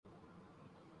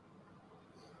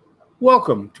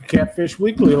Welcome to Catfish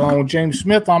Weekly along with James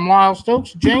Smith. I'm Lyle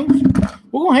Stokes. James,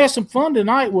 we're going to have some fun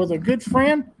tonight with a good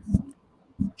friend,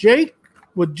 Jake,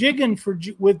 with Jigging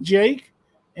with Jake.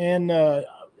 And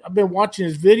I've been watching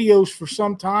his videos for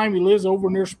some time. He lives over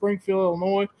near Springfield,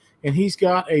 Illinois, and he's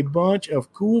got a bunch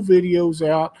of cool videos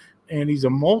out. And he's a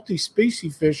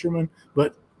multi-species fisherman,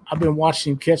 but I've been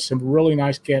watching him catch some really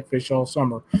nice catfish all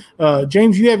summer.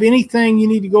 James, you have anything you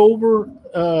need to go over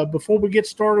before we get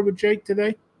started with Jake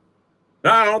today? No,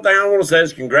 I don't think I want to say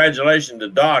is congratulations to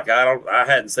Doc. I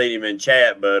hadn't seen him in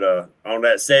chat, but on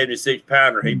that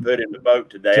 76-pounder he put in the boat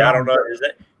today. I don't know.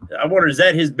 I wonder, is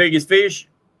that his biggest fish?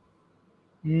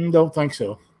 Don't think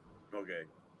so. Okay.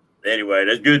 Anyway,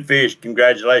 that's good fish.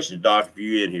 Congratulations, Doc, for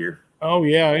you in here. Oh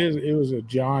yeah, it was a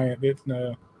giant.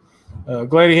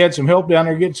 Glad he had some help down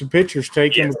there getting some pictures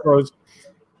taken, because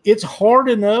it's hard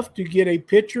enough to get a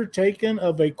picture taken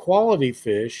of a quality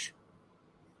fish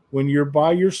when you're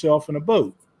by yourself in a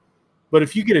boat. But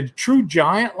if you get a true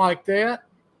giant like that,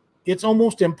 it's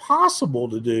almost impossible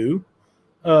to do,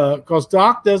 because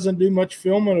Doc doesn't do much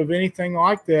filming of anything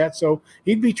like that. So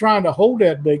he'd be trying to hold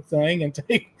that big thing and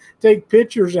take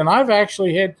pictures. And I've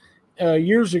actually had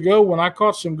years ago, when I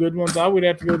caught some good ones, I would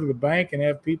have to go to the bank and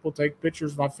have people take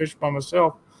pictures of my fish by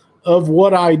myself of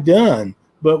what I'd done.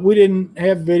 But we didn't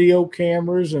have video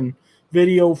cameras and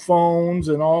video phones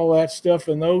and all that stuff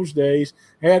in those days.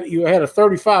 You had a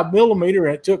 35 millimeter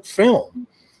and it took film.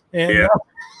 And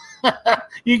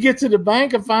you get to the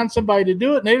bank and find somebody to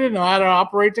do it, and they didn't know how to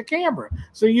operate the camera.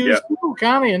 So you were still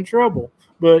kind of in trouble.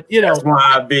 But, that's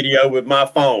why I video with my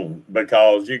phone,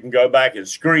 because you can go back and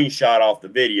screenshot off the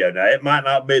video. Now, it might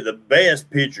not be the best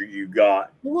picture you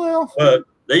got. Well, but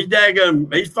these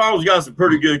phones got some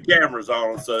pretty good cameras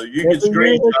on them, so you can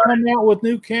screenshot. They come out with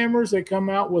new cameras. They come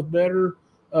out with better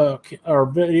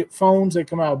video phones. They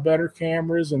come out with better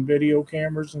cameras and video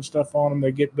cameras and stuff on them.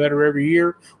 They get better every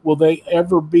year. Will they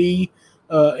ever be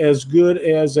as good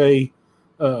as a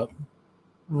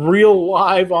real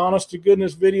live,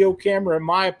 honest-to-goodness video camera? In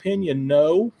my opinion,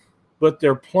 no. But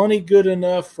they're plenty good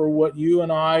enough for what you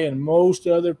and I and most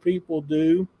other people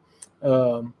do.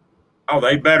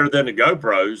 They better than the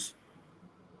GoPros.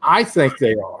 I think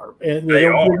they are. And they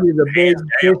don't give you the big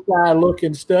fish-eye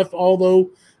looking stuff, although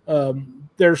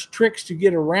there's tricks to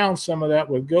get around some of that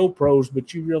with GoPros,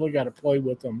 but you really got to play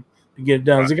with them to get it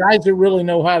done. Right. The guys that really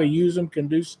know how to use them can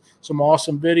do some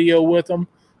awesome video with them,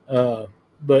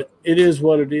 but it is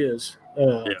what it is.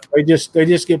 They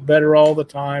just get better all the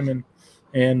time.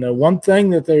 And one thing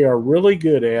that they are really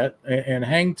good at, and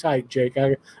hang tight, Jake,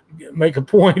 I make a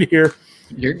point here.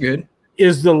 You're good.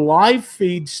 Is the live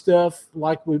feed stuff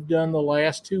like we've done the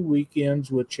last 2 weekends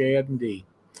with Chad and Dee.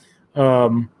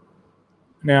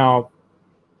 Now,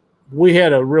 we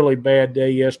had a really bad day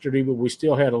yesterday, but we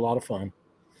still had a lot of fun.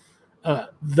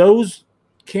 Those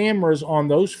cameras on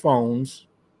those phones,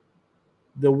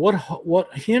 what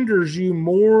hinders you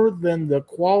more than the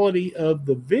quality of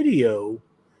the video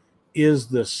is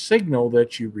the signal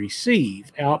that you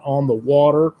receive out on the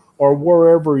water or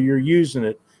wherever you're using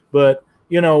it. But,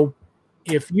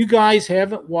 if you guys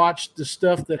haven't watched the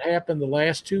stuff that happened the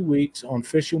last 2 weeks on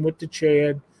Fishing with the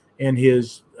Chad and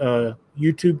his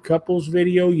YouTube couples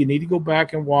video, you need to go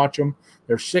back and watch them.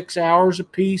 They're 6 hours a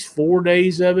piece, 4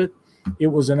 days of it. It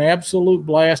was an absolute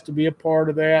blast to be a part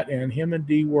of that, and him and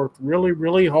Dee worked really,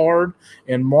 really hard.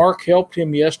 And Mark helped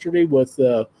him yesterday with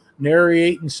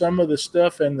narrating some of the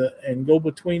stuff and go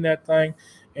between that thing.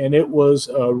 And it was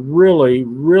a really,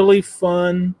 really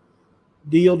fun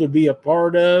deal to be a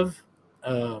part of.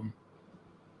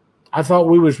 I thought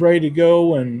we was ready to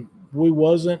go, and we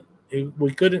wasn't.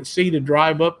 We couldn't see to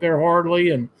drive up there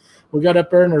hardly, and we got up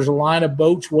there, and there's a line of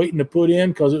boats waiting to put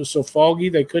in because it was so foggy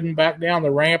they couldn't back down the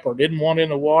ramp or didn't want in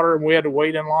the water, and we had to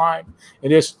wait in line.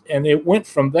 And it went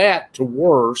from that to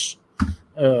worse.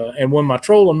 And when my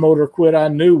trolling motor quit, I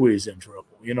knew we was in trouble,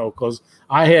 because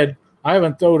I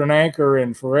haven't thrown an anchor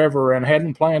in forever and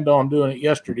hadn't planned on doing it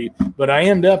yesterday, but I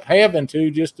end up having to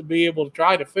just to be able to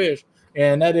try to fish.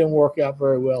 And that didn't work out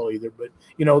very well either. But,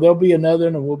 there'll be another,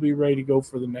 and we'll be ready to go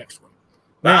for the next one.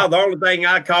 Now, the only thing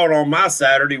I caught on my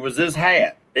Saturday was this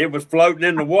hat. It was floating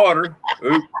in the water.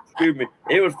 Oops, excuse me.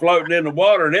 It was floating in the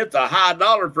water, and it's a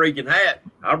high-dollar freaking hat.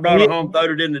 I brought it home,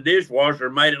 threw it in the dishwasher,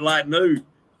 and made it like new.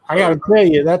 I got to tell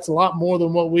you, that's a lot more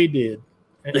than what we did.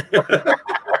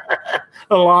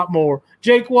 A lot more.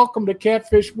 Jake, welcome to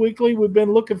Catfish Weekly. We've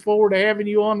been looking forward to having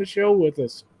you on the show with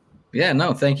us. Yeah,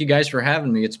 no, thank you guys for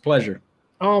having me. It's a pleasure.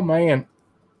 Oh, man.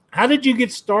 How did you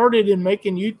get started in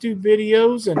making YouTube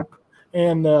videos?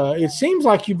 And it seems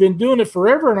like you've been doing it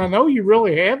forever, and I know you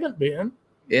really haven't been.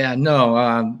 Yeah,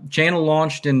 no. Channel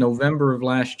launched in November of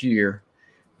last year.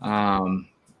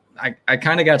 I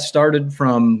kind of got started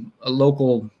from a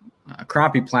local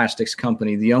crappie plastics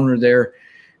company. The owner there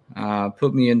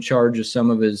put me in charge of some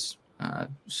of his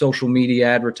social media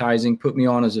advertising, put me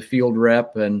on as a field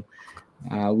rep, and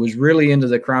was really into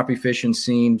the crappie fishing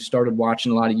scene. Started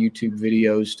watching a lot of YouTube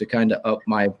videos to kind of up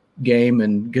my game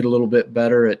and get a little bit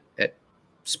better at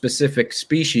specific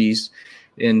species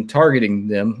in targeting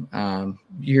them.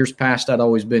 Years past, I'd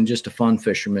always been just a fun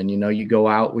fisherman. You know, you go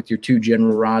out with your 2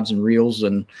 general rods and reels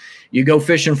and you go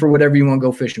fishing for whatever you want to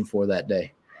go fishing for that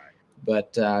day.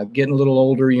 But getting a little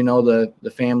older, you know,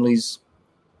 the family's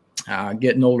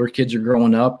getting older, kids are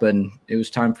growing up, and it was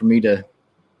time for me to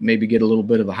maybe get a little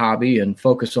bit of a hobby and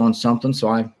focus on something. So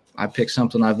I picked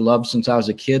something I've loved since I was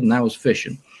a kid, and that was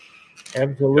fishing.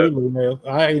 Absolutely, man.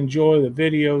 I enjoy the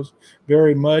videos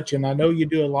very much, and I know you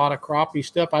do a lot of crappie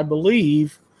stuff. I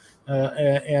believe,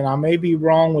 and I may be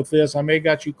wrong with this. I may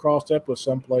got you crossed up with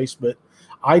someplace, but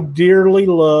I dearly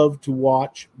love to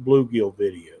watch bluegill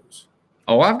videos.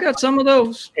 Oh, I've got some of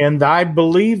those. And I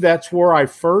believe that's where I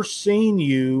first seen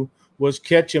you was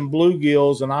catching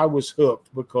bluegills, and I was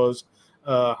hooked because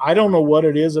I don't know what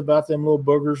it is about them little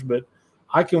boogers, but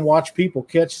I can watch people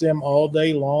catch them all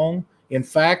day long. In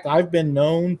fact, I've been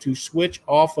known to switch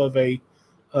off of a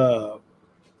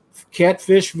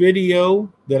catfish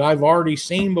video that I've already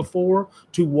seen before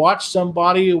to watch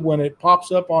somebody when it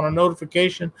pops up on a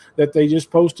notification that they just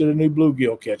posted a new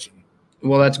bluegill catching.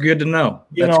 Well, that's good to know.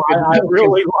 You know, I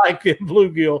really like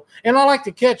bluegill, and I like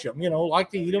to catch them, you know,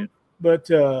 like to eat them, but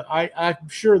I'm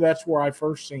sure that's where I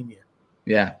first seen you.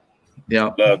 Yeah.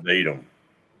 Yeah. Love to eat them.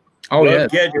 Oh, yeah.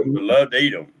 Love to catch them, but love to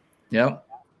eat them. Yep.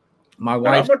 My I'm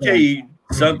wife. going to tell you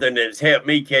something that's helped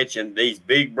me catching these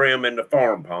big brim in the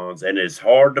farm ponds, and it's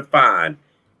hard to find,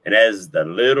 and that is the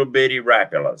little bitty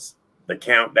rapalas, the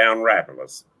countdown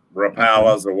rapalas,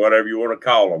 rapalas, or whatever you want to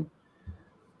call them.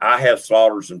 I have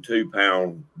slaughtered some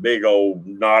 2-pound, big old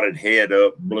knotted head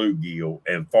up bluegill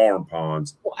in farm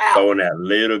ponds, throwing that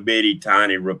little bitty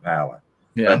tiny rapala.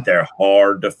 Yeah. But they're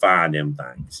hard to find them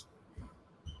things.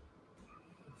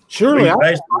 Surely I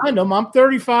can find them. I'm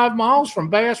 35 miles from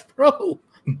Bass Pro.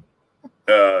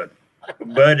 But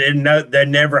they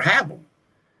never have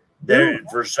them.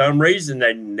 For some reason,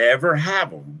 they never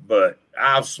have them. But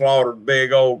I've slaughtered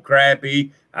big old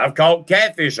crappie. I've caught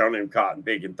catfish on them cotton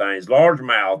picking things,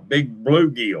 largemouth, big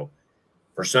bluegill.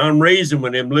 For some reason,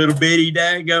 when them little bitty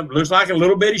daggum looks like a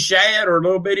little bitty shad or a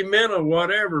little bitty minnow,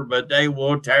 whatever, but they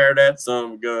will tear that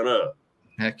some gun up.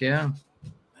 Heck yeah.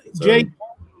 So, Jake,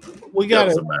 we got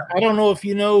to. I don't know if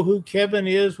you know who Kevin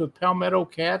is with Palmetto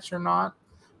Cats or not.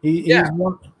 He's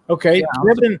one. Okay, yeah,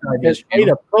 Kevin has made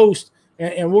a post,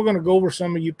 and we're going to go over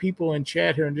some of you people in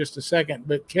chat here in just a second.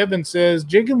 But Kevin says,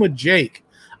 "Jigging with Jake,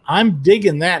 I'm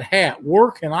digging that hat.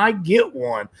 Where can I get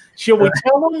one? Shall we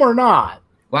tell them or not?"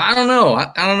 Well, I don't know.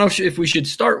 I don't know if we should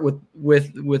start with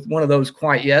one of those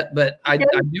quite yet, but I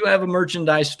do have a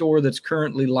merchandise store that's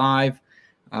currently live.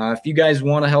 If you guys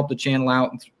want to help the channel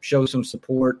out and show some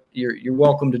support, you're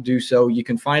welcome to do so. You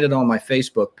can find it on my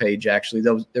Facebook page, actually.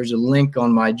 There's a link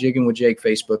on my Jigging with Jake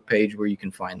Facebook page where you can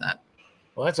find that.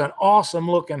 Well, that's an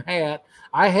awesome-looking hat.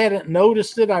 I hadn't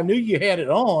noticed it. I knew you had it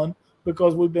on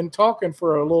because we've been talking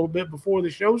for a little bit before the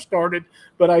show started,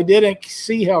 but I didn't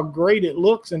see how great it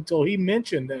looks until he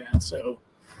mentioned that. So,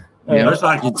 it looks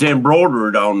like it's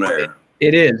embroidered on there.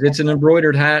 It is. It's an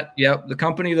embroidered hat. Yep. The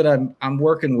company that I'm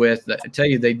working with, I tell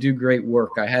you, they do great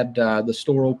work. I had the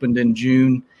store opened in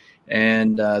June,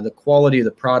 and the quality of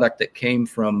the product that came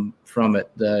from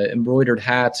it, the embroidered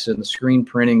hats and the screen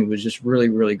printing, was just really,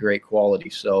 really great quality.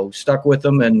 So stuck with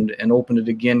them and opened it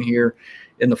again here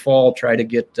in the fall. Try to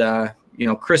get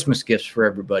Christmas gifts for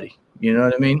everybody. You know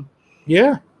what I mean?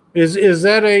 Yeah. Is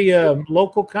that a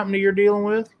local company you're dealing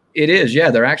with? It is.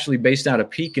 Yeah, they're actually based out of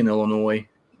Pekin, Illinois.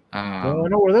 I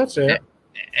know where that's at.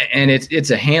 And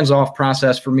it's a hands-off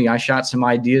process for me. I shot some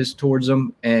ideas towards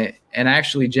them. And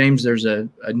actually, James, there's a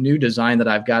new design that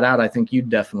I've got out I think you'd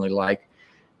definitely like.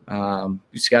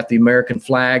 It's got the American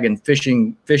flag, and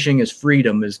fishing is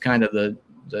freedom is kind of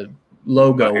the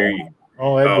logo.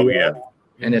 Oh, yeah.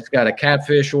 And it's got a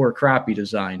catfish or a crappie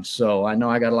design. So I know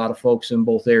I got a lot of folks in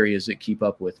both areas that keep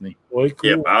up with me. Boy,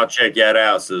 cool. Yep, I'll check that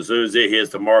out. So as soon as it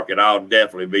hits the market, I'll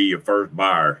definitely be your first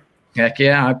buyer. Heck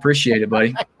yeah, I appreciate it,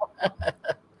 buddy.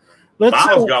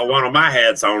 Miles got one of my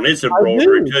hats on. It's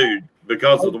embroidery too,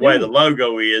 because of the way the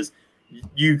logo is.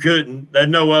 There's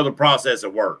no other process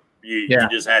at work. You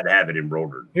just had to have it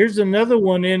embroidered. Here's another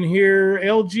one in here.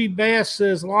 LG Bass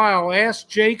says, Lyle, ask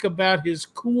Jake about his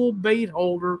cool bait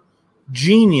holder,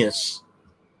 Genius.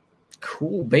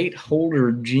 Cool bait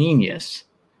holder genius.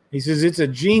 He says it's a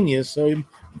genius. So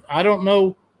I don't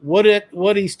know what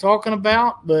he's talking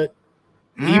about, but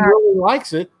he really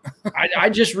likes it. I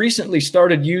just recently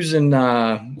started using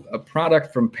a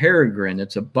product from Peregrine.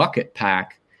 It's a bucket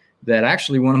pack that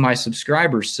actually one of my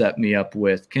subscribers set me up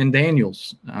with, Ken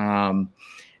Daniels. And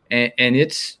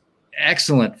it's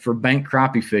excellent for bank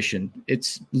crappie fishing.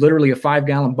 It's literally a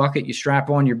 5-gallon bucket you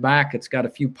strap on your back. It's got a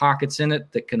few pockets in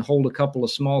it that can hold a couple of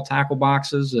small tackle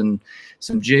boxes and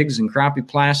some jigs and crappie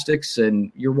plastics.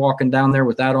 And you're walking down there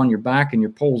with that on your back and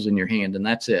your poles in your hand, and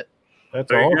that's it. That's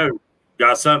There all. you go.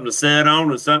 Got something to set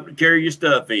on and something to carry your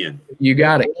stuff in. You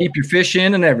got it. Keep your fish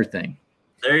in and everything.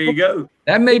 There you go.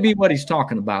 That may be what he's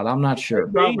talking about. I'm not sure.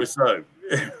 Probably so.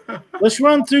 Let's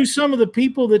run through some of the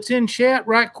people that's in chat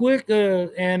right quick,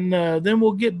 and then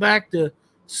we'll get back to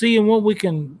seeing what we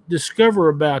can discover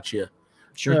about you.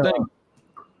 Sure thing.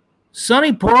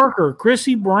 Sonny Parker,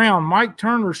 Chrissy Brown, Mike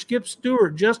Turner, Skip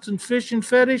Stewart, Justin Fishing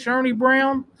Fetish, Ernie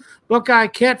Brown, Buckeye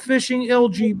Catfishing,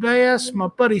 LG Bass, my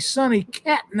buddy Sonny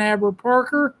Catnabber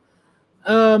Parker,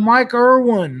 Mike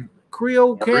Irwin,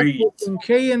 Creole Catfishing,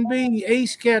 K&B,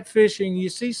 Ace Catfishing. You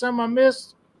see some I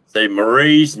missed? Say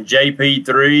Maurice and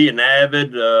JP3 and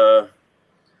Avid.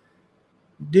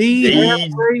 D.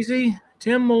 Crazy,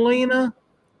 Tim Molina,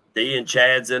 D and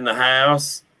Chad's in the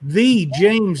house. the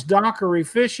James Dockery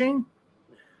Fishing,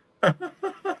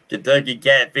 Kentucky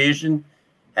Catfishing,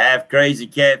 Half Crazy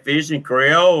Catfishing,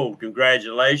 Creole.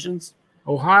 Congratulations.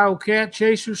 Ohio Cat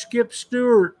Chaser, Skip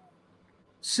Stewart,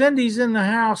 Cindy's in the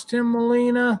house, Tim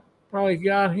Molina, probably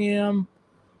got him.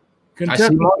 I see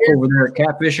Mark over there at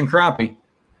Catfish and Crappie.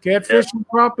 Catfishing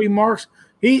Crappie, Mark's.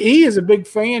 He is a big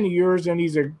fan of yours, and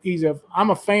I'm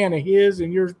a fan of his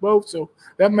and yours both. So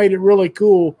that made it really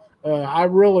cool. I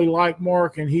really like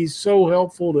Mark, and he's so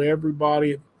helpful to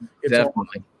everybody. It's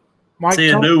Definitely. Mike See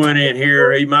a new one in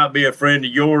here. He might be a friend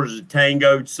of yours,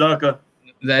 Tango Sucker.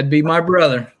 That'd be my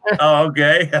brother. Oh,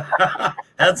 okay.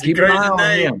 That's Keep a an crazy eye on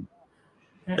name.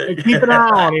 him. Keep an eye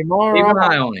on him. All Keep an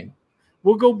right. eye on him.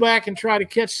 We'll go back and try to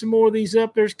catch some more of these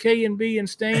up. There's K&B and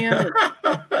Stan.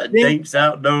 Dinks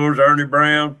Outdoors, Ernie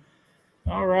Brown.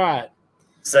 All right.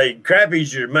 Say,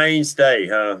 crappie's your mainstay,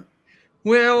 huh?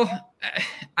 Well,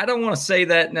 I don't want to say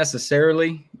that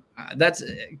necessarily. That's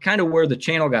kind of where the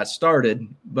channel got started.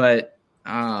 But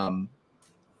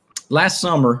last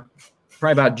summer,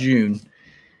 probably about June,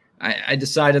 I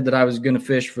decided that I was going to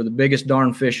fish for the biggest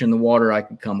darn fish in the water I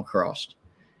could come across.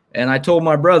 And I told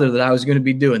my brother that I was going to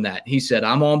be doing that. He said,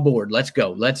 I'm on board. Let's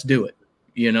go. Let's do it.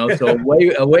 So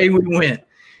away we went.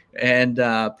 And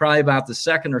probably about the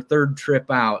second or third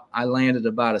trip out, I landed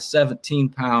about a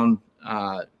 17-pound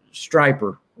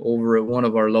striper over at one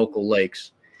of our local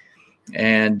lakes.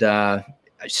 And I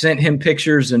sent him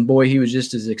pictures, and boy, he was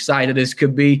just as excited as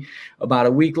could be. About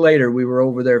a week later, we were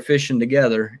over there fishing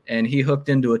together, and he hooked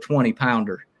into a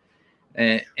 20-pounder.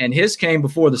 And his came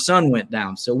before the sun went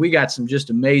down. So we got some just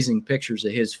amazing pictures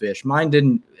of his fish. Mine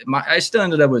didn't. I still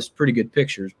ended up with pretty good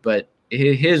pictures, but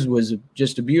his was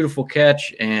just a beautiful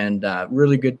catch and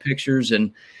really good pictures.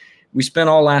 And we spent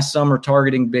all last summer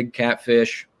targeting big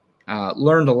catfish.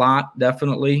 Learned a lot,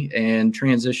 definitely, and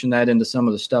transitioned that into some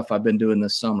of the stuff I've been doing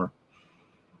this summer.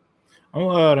 I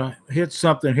want to hit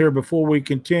something here before we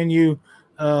continue.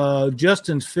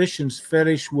 Justin's Fishing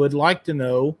Fetish would like to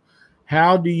know,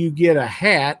 how do you get a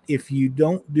hat if you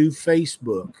don't do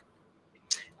Facebook?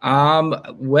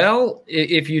 Well,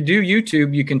 if you do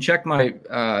YouTube, you can check my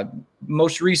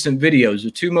most recent videos.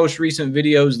 The 2 most recent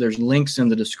videos, there's links in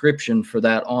the description for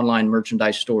that online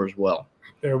merchandise store as well.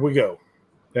 There we go.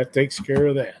 That takes care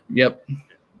of that. Yep.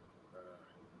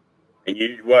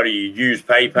 And what do you use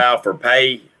PayPal for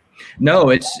pay? No,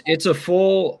 it's a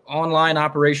full online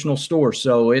operational store.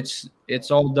 So it's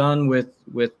all done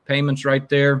with payments right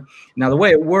there. Now, the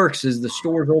way it works is the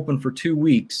store's open for 2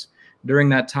 weeks. During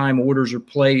that time, orders are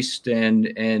placed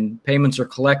and payments are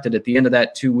collected. At the end of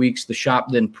that 2 weeks, the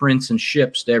shop then prints and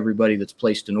ships to everybody that's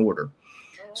placed an order.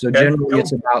 So generally,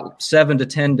 it's about 7 to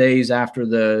 10 days after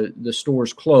the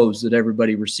store's closed that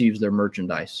everybody receives their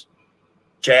merchandise.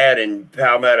 Chad and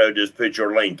Palmetto just put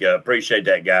your link up. Appreciate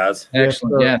that, guys.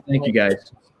 Excellent. Yeah, thank you,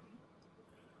 guys.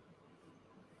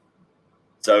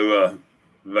 So,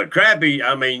 but crappie,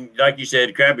 I mean, like you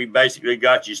said, crappie basically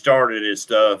got you started and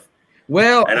stuff.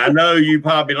 Well, and I know you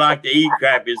probably like to eat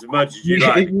crappie as much as you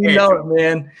like to catch know them. it,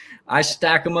 man. I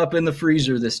stack them up in the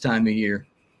freezer this time of year.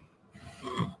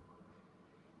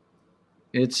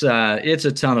 It's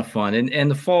a ton of fun,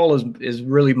 and the fall is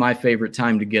really my favorite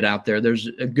time to get out there. There's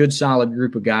a good solid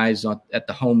group of guys at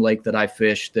the home lake that I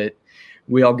fish that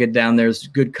we all get down there. It's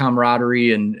good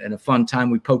camaraderie and a fun time.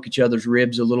 We poke each other's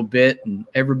ribs a little bit, and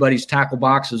everybody's tackle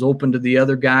box is open to the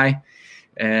other guy.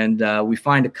 And we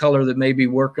find a color that may be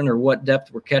working or what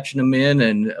depth we're catching them in,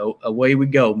 and away we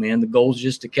go, man. The goal is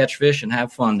just to catch fish and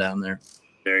have fun down there.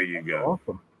 There you go.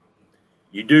 Awesome.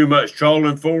 You do much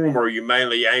trolling for them, or are you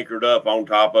mainly anchored up on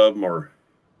top of them? Or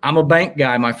I'm a bank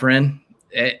guy, my friend.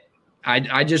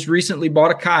 I just recently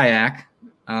bought a kayak,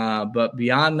 but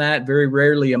beyond that, very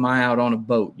rarely am I out on a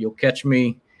boat. You'll catch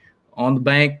me on the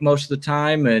bank most of the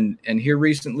time, and here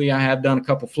recently I have done a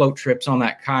couple float trips on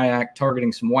that kayak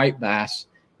targeting some white bass,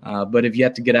 but have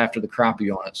yet to get after the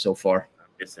crappie on it so far.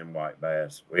 It's them white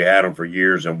bass. We had them for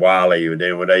years in Wiley, and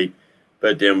then when they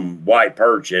put them white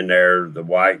perch in there, the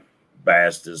white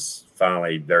bass is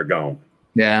finally, they're gone.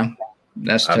 Yeah,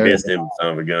 that's I terrible. missed them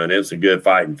son of a gun. It's a good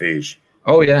fighting fish.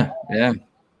 Oh yeah, yeah.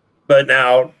 But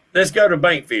now let's go to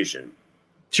bank fishing.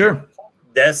 Sure.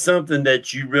 That's something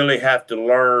that you really have to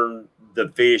learn the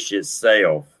fish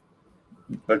itself,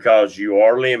 because you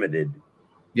are limited.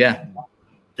 Yeah.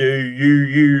 Do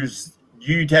you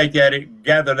take that,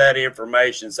 gather that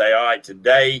information, say, all right,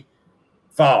 today,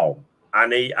 fall, I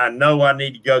know I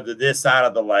need to go to this side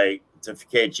of the lake to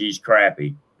catch these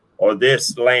crappie, or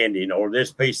this landing, or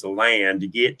this piece of land to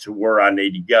get to where I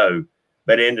need to go.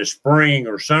 But in the spring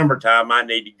or summertime, I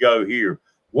need to go here.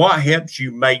 What helps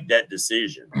you make that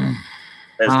decision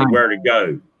as to where to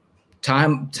go?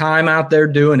 Time out there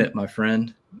doing it, my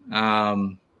friend.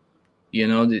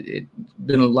 It's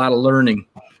been a lot of learning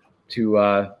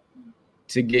to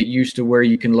get used to where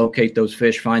you can locate those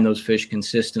fish, find those fish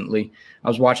consistently. I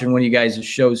was watching one of you guys'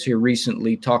 shows here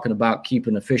recently talking about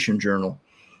keeping a fishing journal.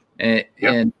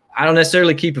 And I don't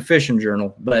necessarily keep a fishing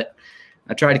journal, but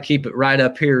I try to keep it right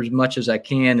up here as much as I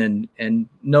can and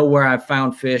know where I've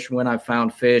found fish, when I've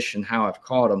found fish, and how I've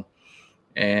caught them.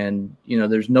 And,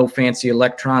 there's no fancy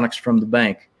electronics from the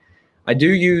bank. I do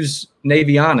use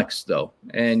Navionics, though,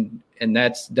 and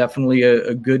that's definitely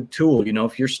a good tool.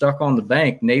 If you're stuck on the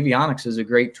bank, Navionics is a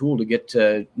great tool to get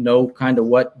to know kind of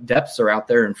what depths are out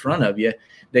there in front of you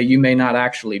that you may not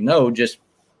actually know just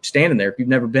standing there if you've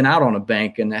never been out on a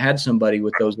bank and had somebody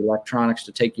with those electronics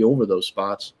to take you over those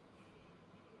spots.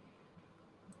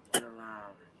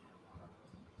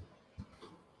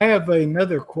 I have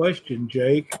another question,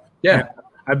 Jake. Yeah.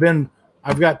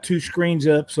 I've got two screens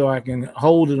up so I can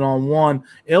hold it on one.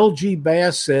 LG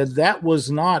Bass said that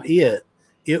was not it.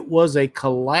 It was a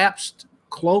collapsible.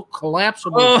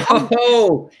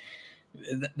 Oh,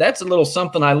 that's a little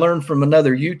something I learned from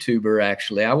another YouTuber,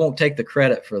 actually. I won't take the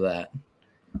credit for that.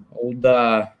 Old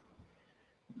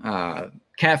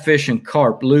Catfish and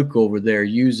Carp, Luke over there,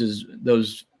 uses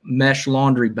those mesh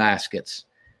laundry baskets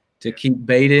to keep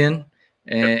bait in.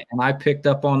 And I picked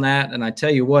up on that, and I tell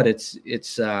you what,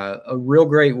 it's a real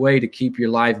great way to keep your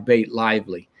live bait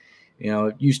lively.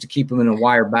 It used to keep them in a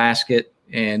wire basket,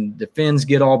 and the fins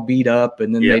get all beat up,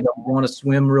 and then they don't want to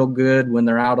swim real good when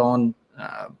they're out on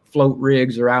float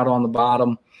rigs or out on the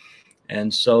bottom.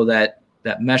 And so that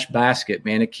mesh basket,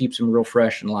 man, it keeps them real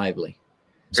fresh and lively.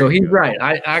 So he's right.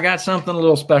 I got something a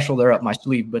little special there up my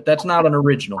sleeve, but that's not an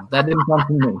original. That didn't come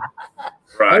from me.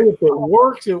 Right. Hey, if it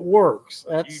works, it works.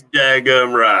 You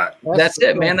daggum right. That's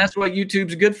it, man. That's what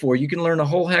YouTube's good for. You can learn a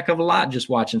whole heck of a lot just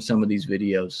watching some of these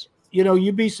videos.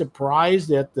 You'd be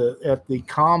surprised at the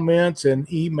comments and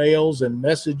emails and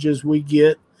messages we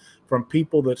get from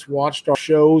people that's watched our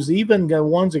shows, even the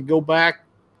ones that go back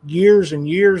years and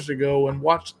years ago and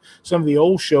watched some of the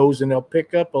old shows, and they'll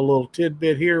pick up a little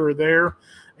tidbit here or there,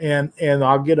 and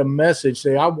I'll get a message,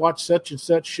 say, I watched such and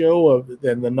such show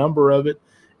and the number of it.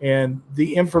 And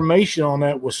the information on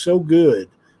that was so good.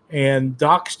 And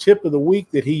Doc's tip of the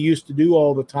week that he used to do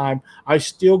all the time, I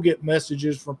still get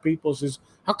messages from people says,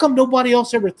 how come nobody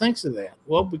else ever thinks of that?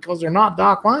 Well, because they're not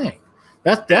Doc Lang.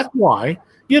 That's why,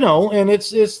 and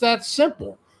it's that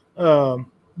simple. But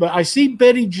I see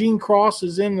Betty Jean Cross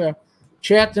is in the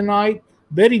chat tonight.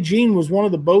 Betty Jean was one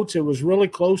of the boats that was really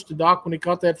close to Doc when he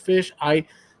caught that fish. I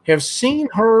have seen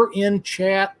her in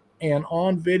chat and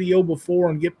on video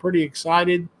before and get pretty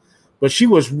excited, but she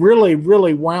was really,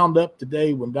 really wound up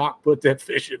today when Doc put that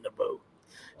fish in the boat.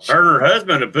 Her and her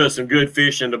husband have put some good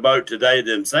fish in the boat today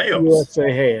themselves. Yes,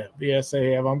 they have. Yes,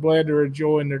 they have. I'm glad they're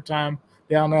enjoying their time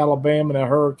down in Alabama. And a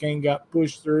hurricane got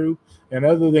pushed through, and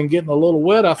other than getting a little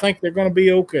wet, I think they're going to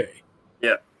be okay.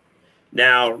 Yeah.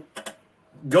 Now,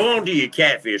 go on to your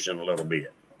catfishing a little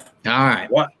bit. All right.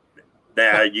 What?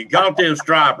 Now, you got them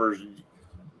stripers,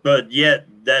 but yet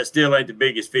that still ain't the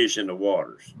biggest fish in the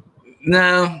waters.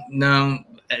 No.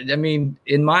 I mean,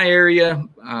 in my area,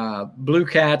 blue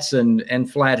cats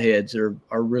and flatheads are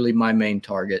really my main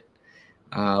target.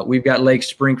 We've got Lake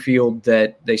Springfield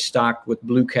that they stocked with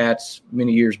blue cats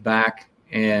many years back,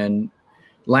 and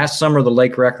last summer the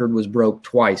lake record was broke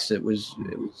twice. It was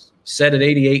set at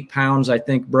 88 pounds, I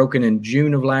think, broken in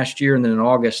June of last year, and then in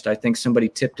August I think somebody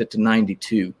tipped it to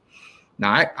 92.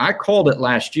 Now I called it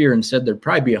last year and said there'd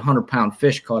probably be 100-pound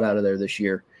fish caught out of there this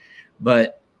year,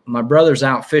 but my brother's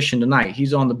out fishing tonight.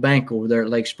 He's on the bank over there at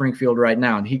Lake Springfield right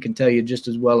now, and he can tell you just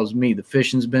as well as me the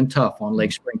fishing's been tough on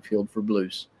Lake Springfield for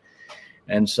blues.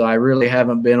 And so I really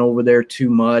haven't been over there too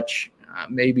much,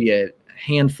 maybe a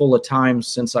handful of times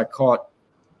since I caught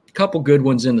a couple good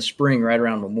ones in the spring right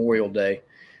around Memorial Day.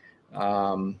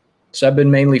 So I've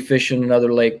been mainly fishing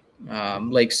another lake,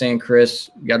 Lake San Chris.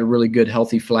 Got a really good,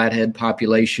 healthy flathead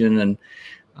population,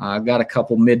 and got a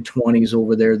couple mid-20s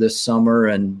over there this summer.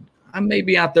 And I may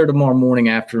be out there tomorrow morning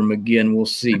after them again. We'll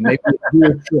see. Maybe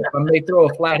I may throw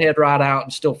a flathead rod out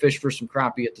and still fish for some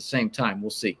crappie at the same time. We'll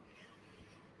see.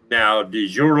 Now,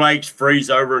 does your lakes freeze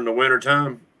over in the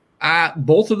wintertime?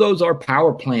 Both of those are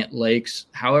power plant lakes.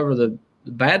 However, the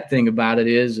bad thing about it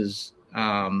is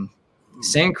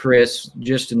San Chris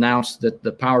just announced that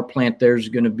the power plant there is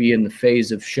going to be in the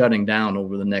phase of shutting down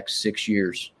over the next 6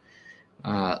 years.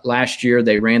 Last year,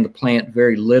 they ran the plant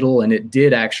very little, and it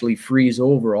did actually freeze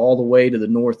over all the way to the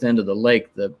north end of the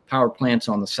lake. The power plant's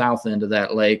on the south end of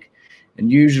that lake. And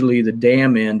usually the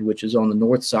dam end, which is on the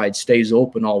north side, stays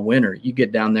open all winter. You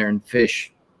get down there and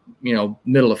fish,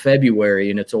 middle of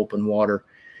February, and it's open water.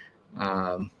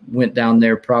 Went down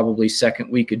there probably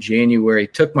second week of January.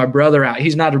 Took my brother out.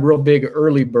 He's not a real big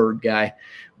early bird guy,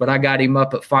 but I got him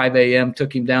up at 5 a.m.,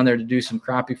 took him down there to do some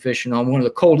crappie fishing on one of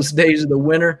the coldest days of the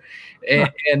winter,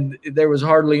 and there was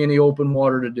hardly any open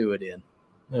water to do it in.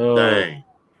 Oh. Dang.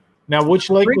 Now, which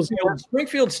lake was that?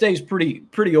 Springfield stays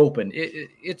pretty open.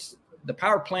 It's the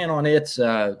power plant on it's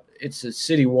a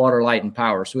city water, light, and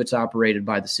power, so it's operated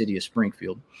by the city of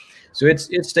Springfield. So it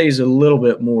stays a little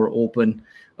bit more open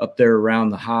up there around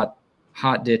the hot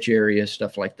ditch area,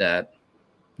 stuff like that.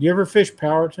 You ever fish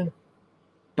Powerton?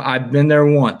 I've been there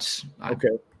once. Okay.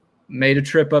 I made a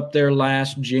trip up there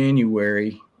last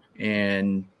January,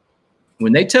 and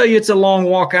when they tell you it's a long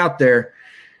walk out there,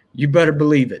 you better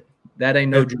believe it. That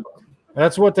ain't no joke.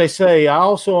 That's what they say. I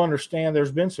also understand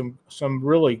there's been some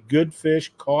really good fish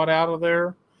caught out of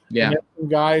there. Yeah. And some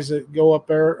guys that go up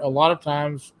there a lot of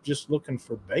times just looking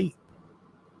for bait.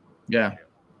 Yeah.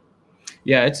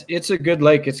 Yeah, it's a good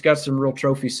lake. It's got some real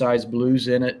trophy-sized blues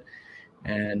in it.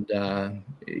 And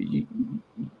you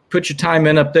put your time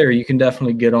in up there, you can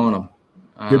definitely get on them.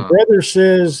 Your brother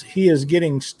says he is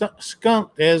getting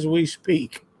skunked as we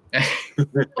speak.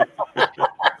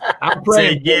 I'm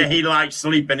praying. Yeah, he likes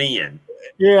sleeping in.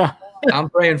 Yeah. I'm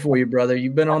praying for you, brother.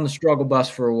 You've been on the struggle bus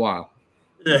for a while.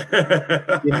 You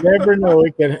never know.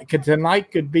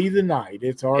 Tonight could be the night.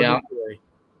 It's hard to say.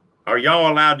 Are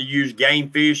y'all allowed to use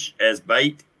game fish as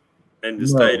bait in the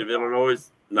state of Illinois?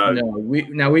 No. We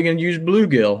can use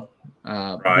bluegill,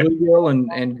 right. Bluegill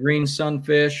and green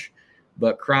sunfish,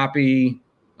 but crappie,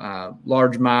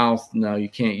 largemouth, no, you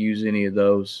can't use any of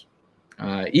those.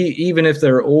 Even if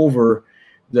they're over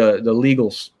the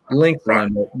legal length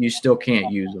limit, you still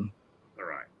can't use them. All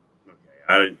right.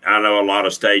 Okay. I know a lot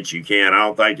of states you can. I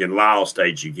don't think in Law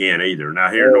states you can either.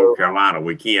 Now here in North Carolina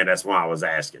we can. That's why I was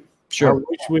asking. Sure. I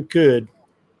wish we could.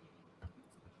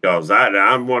 Because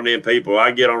I'm one of them people,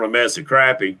 I get on a mess of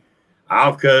crappie,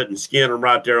 I'll cut and skin them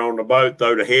right there on the boat,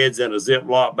 throw the heads in a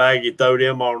Ziploc bag, you throw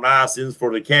them on icings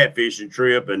for the catfishing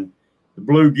trip, and the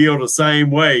bluegill the same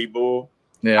way, boy.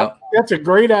 Yeah. That's a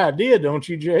great idea, don't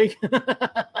you, Jake?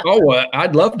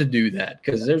 I'd love to do that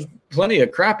because there's plenty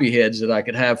of crappie heads that I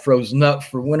could have frozen up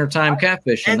for wintertime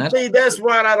catfishing. And that's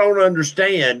what I don't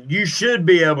understand. You should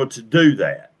be able to do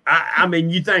that. I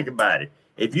mean, you think about it.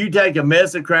 If you take a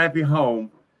mess of crappie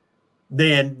home,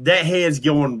 then that head's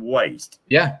going waste.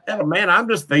 Yeah. Oh, man, I'm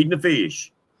just feeding the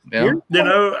fish. Yeah.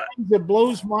 That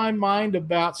blows my mind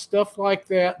about stuff like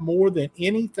that more than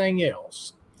anything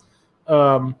else.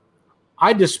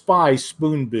 I despise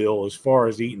spoonbill as far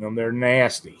as eating them. They're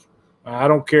nasty. I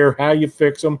don't care how you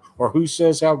fix them or who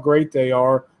says how great they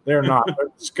are. They're not. They're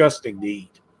disgusting to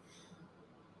eat.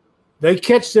 They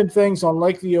catch them things on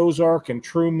Lake the Ozark and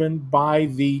Truman by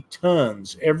the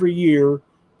tons every year.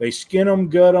 They skin them,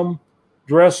 gut them,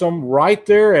 dress them right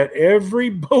there at every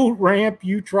boat ramp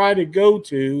you try to go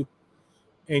to,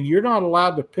 and you're not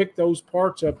allowed to pick those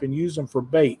parts up and use them for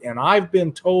bait. And I've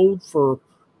been told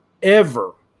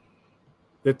forever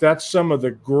that that's some of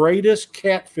the greatest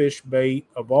catfish bait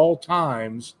of all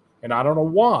times, and I don't know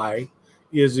why,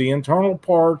 is the internal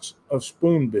parts of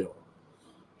spoonbill.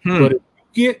 But if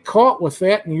you get caught with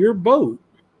that in your boat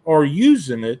or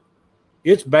using it,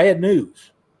 it's bad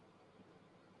news.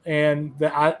 And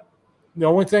the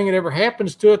only thing that ever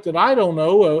happens to it that I don't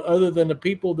know, other than the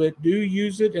people that do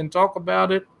use it and talk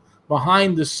about it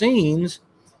behind the scenes,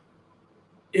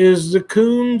 is the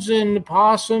coons and the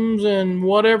possums and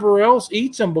whatever else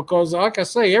eats them. Because, like I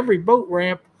say, every boat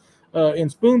ramp in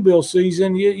spoonbill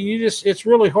season, it's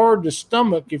really hard to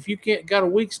stomach if you got a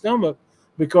weak stomach,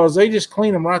 because they just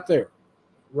clean them right there,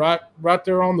 right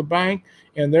there on the bank,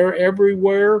 and they're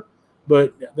everywhere.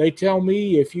 But they tell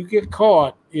me if you get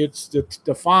caught, it's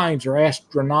the fines are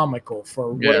astronomical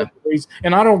for whatever reason.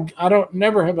 And I don't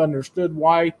never have understood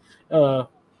why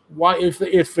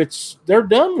if it's they're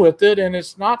done with it and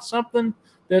it's not something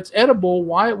that's edible,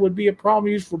 why it would be a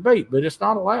problem used for bait, but it's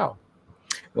not allowed.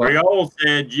 Riol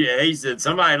said, he said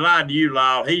somebody lied to you,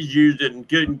 Lyle. He's used it and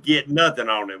couldn't get nothing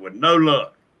on it with no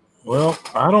luck. Well,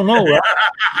 I don't know.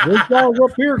 Those guys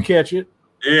up here catch it.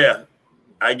 Yeah.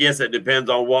 I guess it depends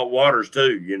on what waters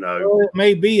too, Well, it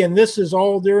may be, and this is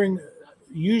all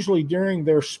usually during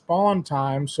their spawn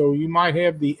time. So you might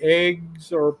have the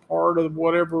eggs or part of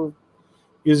whatever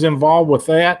is involved with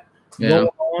that going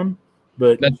on.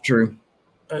 But that's true.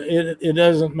 It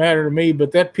doesn't matter to me.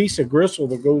 But that piece of gristle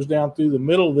that goes down through the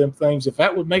middle of them things, if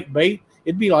that would make bait,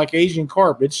 it'd be like Asian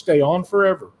carp. It'd stay on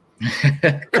forever.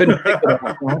 Couldn't pick it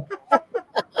up.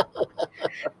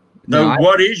 So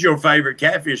what is your favorite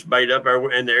catfish bait up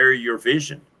in the area you're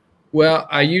fishing? Well,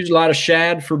 I use a lot of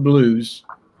shad for blues,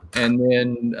 and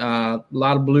then a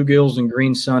lot of bluegills and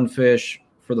green sunfish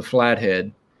for the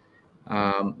flathead.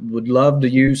 Would love to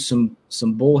use some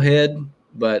bullhead,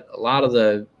 but a lot of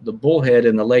the bullhead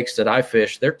in the lakes that I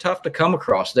fish, they're tough to come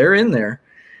across. They're in there,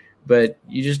 but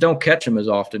you just don't catch them as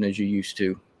often as you used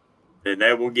to. And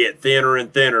they will get thinner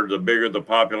and thinner the bigger the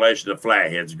population of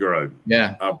flatheads grow.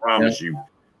 Yeah. I promise you.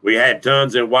 We had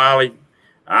tons in Wiley.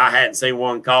 I hadn't seen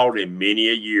one caught in many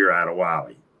a year out of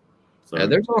Wiley. So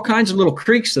there's all kinds of little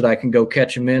creeks that I can go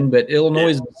catch them in, but Illinois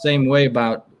is the same way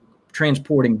about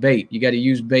transporting bait. You got to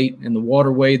use bait in the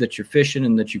waterway that you're fishing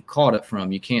and that you caught it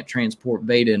from. You can't transport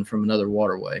bait in from another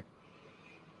waterway.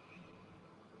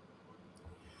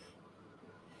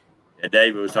 Yeah,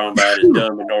 David was talking about his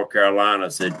dam in North Carolina.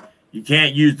 Said you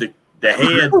can't use the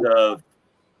heads of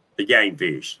the game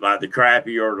fish, like the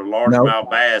crappie or the largemouth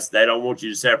bass. They don't want you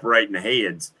to separate in the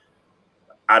heads.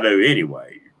 I do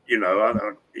anyway.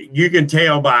 You can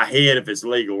tell by head if it's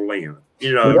legal limit.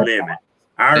 Limit.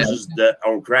 Ours is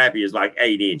on crappie is like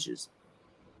 8 inches.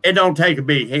 It don't take a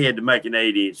big head to make an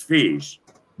 8-inch fish.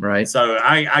 Right. So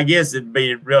I guess it'd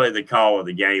be really the call of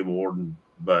the game warden.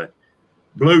 But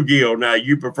bluegill, now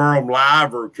you prefer them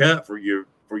live or cut for your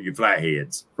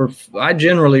flatheads? I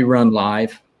generally run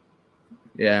live.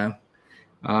 Yeah.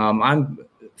 I'm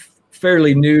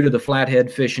fairly new to the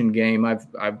flathead fishing game.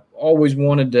 I've always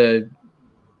wanted to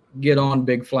get on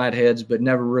big flatheads, but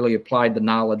never really applied the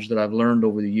knowledge that I've learned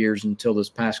over the years until this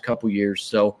past couple years.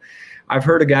 So I've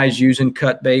heard of guys using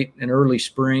cut bait in early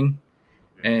spring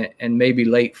and maybe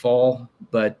late fall,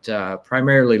 but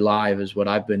primarily live is what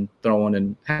I've been throwing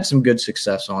and had some good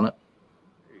success on it.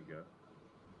 There you go.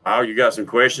 Oh, you got some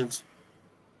questions?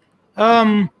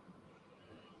 I'm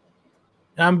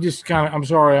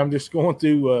sorry. I'm just going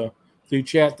through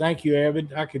chat. Thank you,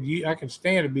 Avid. I could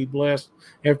stand to be blessed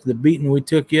after the beating we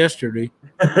took yesterday.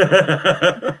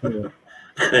 Yeah,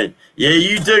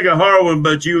 you took a hard one,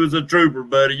 but you was a trooper,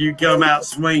 buddy. You come out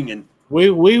swinging.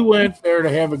 We went there to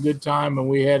have a good time, and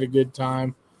we had a good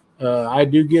time. I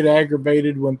do get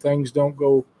aggravated when things don't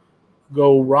go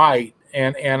right,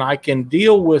 and I can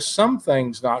deal with some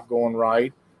things not going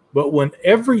right, but when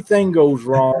everything goes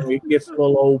wrong, it gets a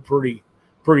little old pretty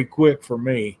quick for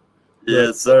me.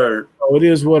 Yes, sir. So it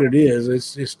is what it is.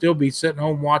 It's still be sitting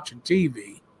home watching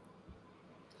TV.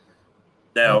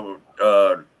 Now,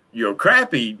 your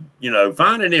crappie,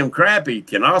 finding them crappie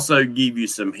can also give you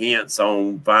some hints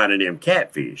on finding them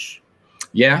catfish.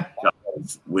 Yeah.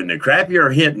 When the crappie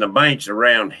are hitting the banks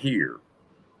around here,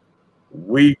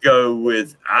 we go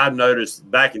with, I noticed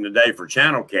back in the day for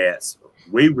channel cats,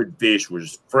 we would fish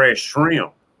was fresh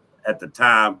shrimp at the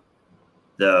time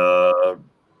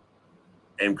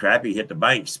and crappie hit the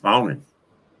bank spawning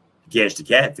to catch the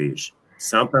catfish.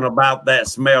 Something about that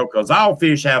smell, because all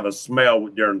fish have a smell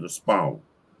during the spawn.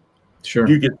 Sure.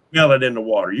 You can smell it in the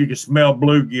water. You can smell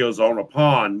bluegills on a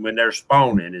pond when they're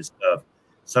spawning and stuff.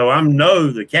 So I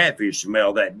know the catfish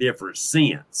smell that different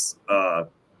sense.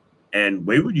 And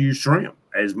we would use shrimp.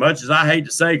 As much as I hate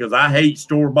to say, because I hate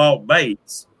store-bought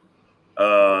baits,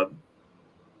 it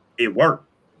worked.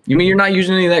 You mean you're not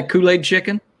using any of that Kool-Aid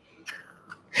chicken?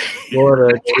 What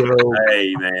a joke.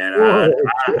 Hey, man,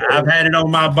 I've had it on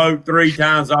my boat 3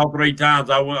 times. All 3 times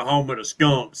I went home with a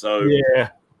skunk. So Yeah.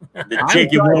 the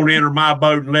chicken won't enter my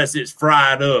boat unless it's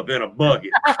fried up in a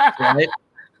bucket. Right?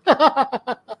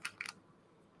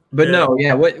 But no,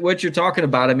 yeah, what you're talking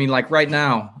about, I mean, like right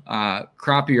now,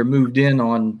 crappie are moved in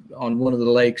on one of the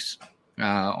lakes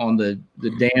on the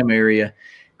dam area.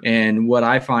 And what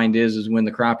I find is when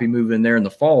the crappie move in there in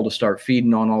the fall to start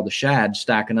feeding on all the shad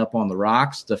stacking up on the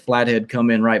rocks, the flathead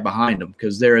come in right behind them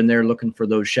because they're in there looking for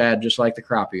those shad just like the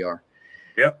crappie are.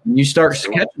 Yep. And you start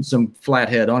catching some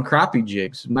flathead on crappie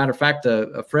jigs. Matter of fact,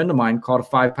 a friend of mine caught a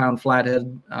 5-pound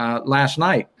flathead last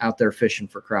night out there fishing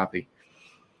for crappie.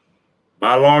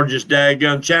 My largest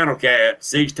daggum channel cat,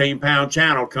 16-pound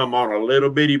channel, come on a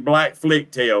little bitty black flick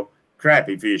tail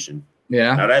crappie fishing.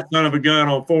 Yeah. Now that son of a gun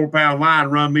on 4-pound line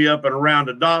run me up and around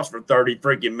the docks for 30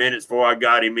 freaking minutes before I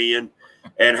got him in,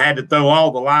 and had to throw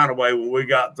all the line away when we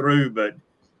got through. But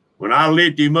when I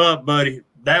lifted him up, buddy,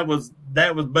 that was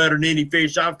better than any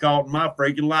fish I've caught in my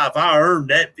freaking life. I earned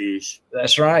that fish.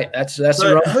 That's right. That's who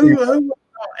and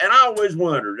I always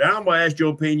wondered, and I'm gonna ask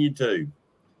your opinion too.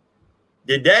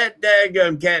 Did that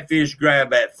daggum catfish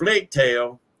grab that flick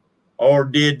tail? Or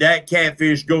did that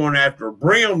catfish going after a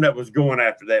brim that was going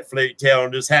after that flick tail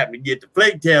and just happened to get the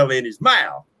flick tail in his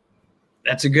mouth?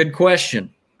 That's a good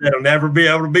question. That'll never be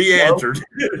able to be answered.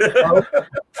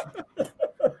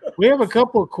 We have a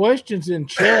couple of questions in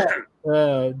chat.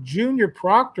 Junior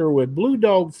Proctor with Blue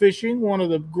Dog Fishing, one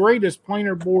of the greatest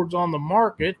planer boards on the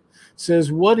market,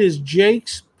 says, what is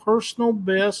Jake's personal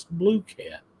best blue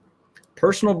cat?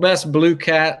 Personal best blue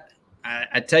cat.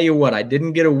 I tell you what, I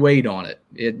didn't get a weight on it.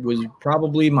 It was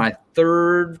probably my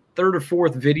third or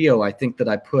fourth video, I think, that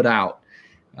I put out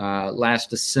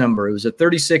last December. It was a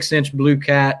 36-inch blue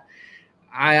cat.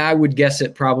 I would guess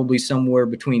it probably somewhere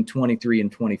between 23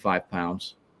 and 25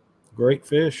 pounds. Great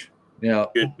fish. Yeah.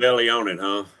 Good belly on it,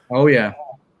 huh? Oh, yeah.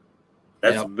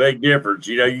 That's a big difference.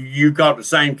 You know, you caught the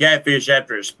same catfish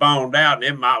after it spawned out, and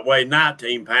it might weigh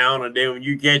 19 pounds, and then when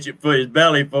you catch it for his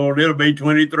belly full, it'll be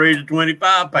 23 to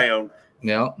 25 pounds.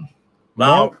 Yeah.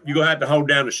 Well, you're going to have to hold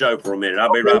down the show for a minute.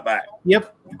 I'll be right back.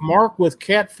 Yep. Mark with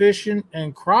catfishing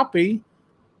and crappie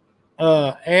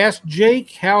asked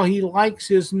Jake how he likes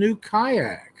his new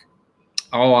kayak.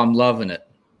 Oh, I'm loving it.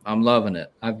 I'm loving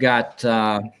it. I've got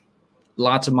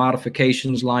lots of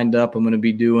modifications lined up. I'm going to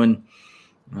be doing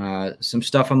some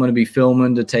stuff I'm going to be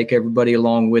filming to take everybody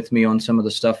along with me on some of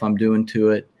the stuff I'm doing to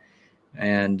it.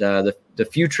 And the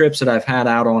few trips that I've had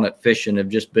out on it fishing have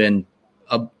just been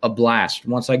a blast.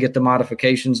 Once I get the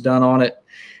modifications done on it,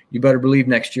 you better believe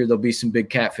next year there'll be some big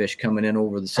catfish coming in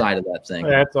over the side of that thing.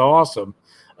 That's awesome.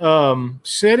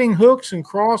 Setting hooks and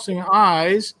crossing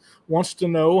eyes wants to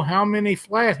know how many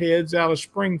flatheads out of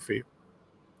Springfield.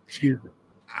 Excuse me.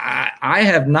 I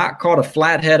have not caught a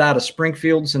flathead out of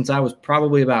Springfield since I was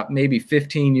probably about maybe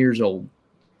 15 years old.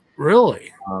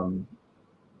 Really?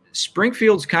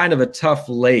 Springfield's kind of a tough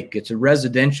lake. It's a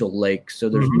residential lake, so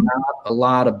there's not a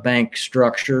lot of bank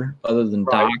structure other than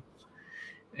docks.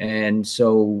 And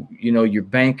so, you know, your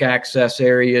bank access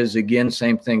areas, again,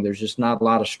 same thing. There's just not a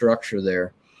lot of structure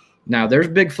there. Now, there's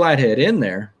big flathead in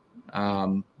there,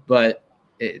 but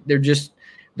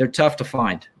they're tough to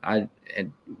find.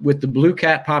 And with the blue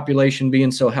cat population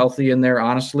being so healthy in there,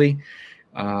 honestly,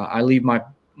 I leave my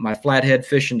flathead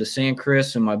fishing to San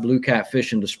Chris and my blue cat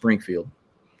fishing to Springfield.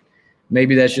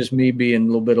 Maybe that's just me being a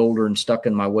little bit older and stuck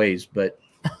in my ways, but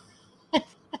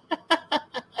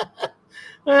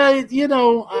you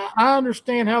know, I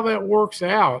understand how that works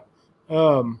out.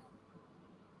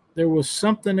 There was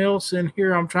something else in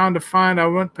here I'm trying to find. I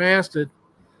went past it.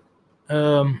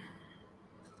 Gosh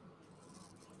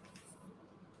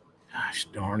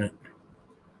darn it.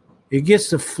 It gets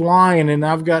to flying, and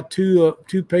I've got two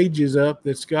pages up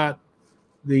that's got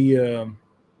the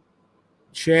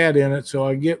chat in it. So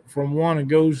I get from one and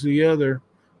goes to the other.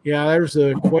 Yeah, there's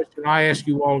a question I asked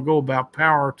you all ago about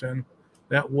Powerton.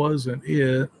 That wasn't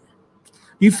it.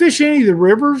 You fish any of the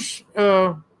rivers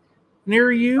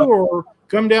near you or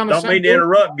come down to Don't mean to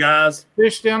interrupt, guys.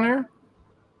 Fish down there?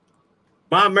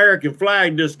 My American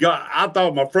flag I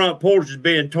thought my front porch was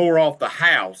being tore off the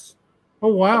house. Oh,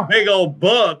 wow. A big old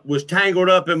buck was tangled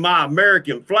up in my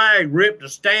American flag, ripped the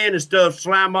stand and stuff,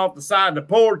 slammed off the side of the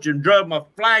porch, and drove my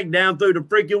flag down through the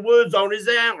freaking woods on his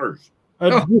antlers.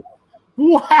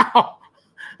 Wow.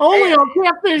 Only on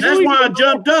catfish. That's why I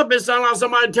jumped up. It sounded like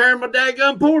somebody tearing my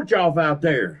daggum porch off out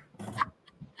there.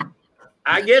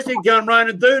 I guess he come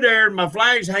running through there, and my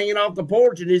flag's hanging off the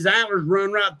porch, and his antlers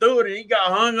run right through it, and he got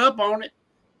hung up on it.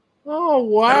 Oh,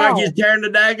 wow. Like he's tearing the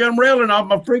daggum railing off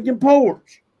my freaking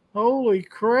porch. Holy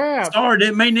crap. Sorry,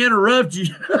 didn't mean to interrupt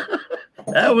you.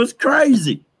 That was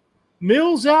crazy.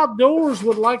 Mills Outdoors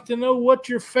would like to know what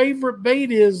your favorite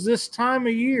bait is this time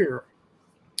of year.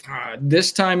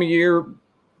 This time of year,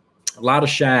 a lot of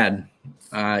shad.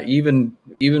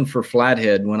 Even for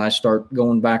flathead, when I start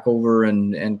going back over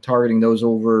and targeting those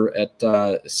over at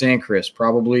Sandcrest,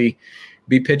 probably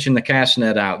be pitching the cast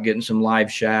net out, getting some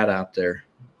live shad out there.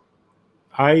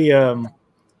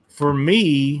 For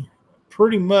me,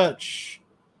 pretty much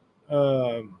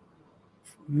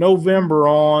November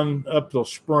on up till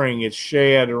spring, it's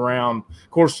shad around. Of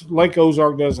course, Lake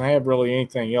Ozark doesn't have really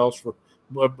anything else for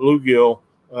bluegill,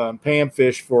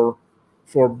 panfish for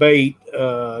bait,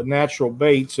 natural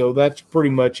bait. So that's pretty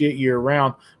much it year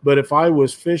round. But if I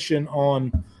was fishing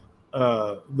on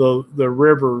the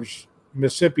rivers,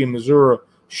 Mississippi and Missouri,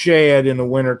 shad in the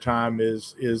wintertime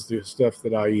is the stuff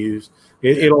that I use.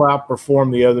 It'll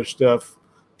outperform the other stuff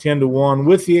 10-1,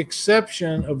 with the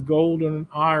exception of golden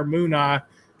eye or moon eye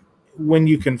when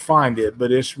you can find it.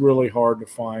 But it's really hard to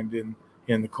find in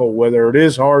the cold weather. It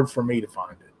is hard for me to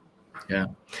find it. Yeah,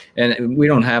 and we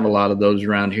don't have a lot of those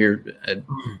around here.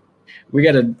 We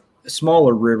got a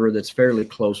smaller river that's fairly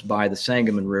close by, the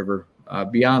Sangamon River.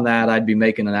 Beyond that, I'd be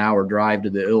making an hour drive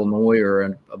to the Illinois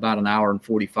or about an hour and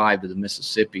 45 to the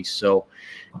Mississippi. So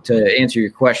to answer your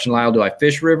question, Lyle, do I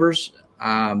fish rivers?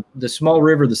 The small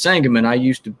river, the Sangamon,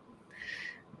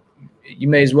 you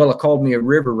may as well have called me a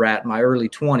river rat in my early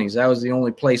 20s. That was the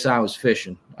only place I was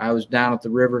fishing. I was down at the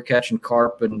river catching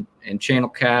carp and channel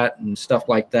cat and stuff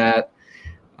like that.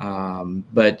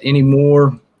 But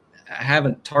anymore, I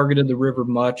haven't targeted the river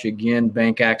much. Again,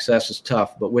 bank access is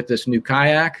tough. But with this new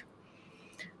kayak,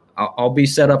 I'll be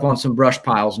set up on some brush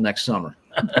piles next summer.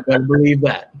 You better believe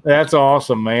that. That's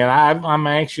awesome, man. I'm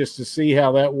anxious to see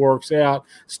how that works out.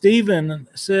 Stephen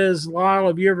says, Lyle,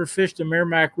 have you ever fished the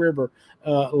Merrimack River?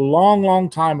 Long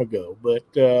time ago, but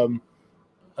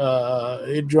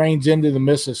it drains into the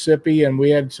Mississippi, and we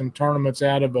had some tournaments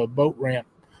out of a boat ramp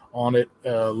on it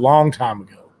a long time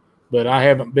ago. But I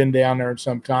haven't been down there in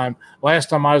some time. Last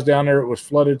time I was down there, it was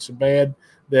flooded so bad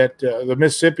that the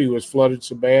Mississippi was flooded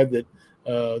so bad that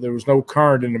there was no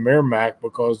current in the Merrimack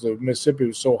because the Mississippi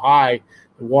was so high,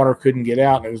 the water couldn't get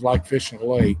out, and it was like fishing a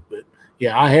lake. But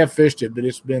yeah, I have fished it, but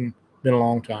it's been a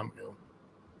long time ago.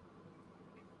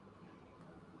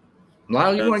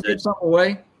 Lyle, you want to give something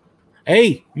away?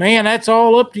 Hey, man, that's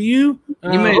all up to you.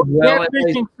 You may as well. That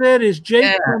fishing said is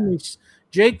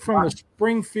Jake from the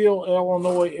Springfield,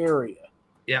 Illinois area.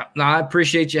 Yeah, no, I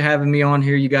appreciate you having me on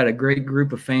here. You got a great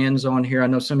group of fans on here. I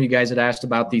know some of you guys had asked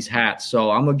about these hats, so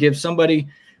I'm gonna give somebody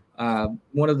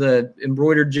one of the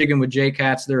embroidered Jigging with Jake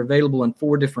hats. They're available in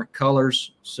 4 different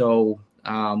colors, so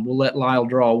we'll let Lyle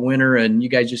draw a winner, and you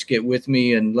guys just get with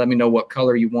me and let me know what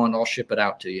color you want. I'll ship it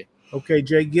out to you. Okay,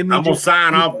 Jake, give me. I'm gonna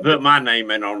sign off and put my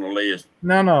name in on the list.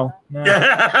 No.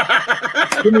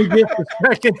 Give me just a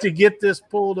second to get this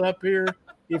pulled up here.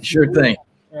 Sure thing.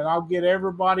 And I'll get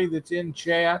everybody that's in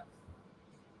chat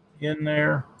in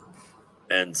there.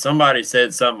 And somebody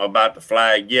said something about the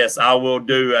flag. Yes, I will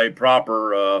do a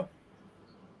proper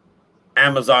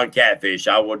Amazon catfish.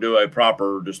 I will do a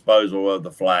proper disposal of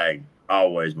the flag.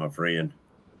 Always, my friend.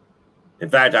 In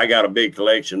fact, I got a big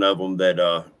collection of them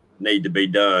that need to be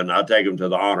done. I'll take them to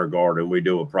the honor guard and we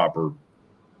do a proper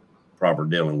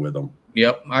dealing with them.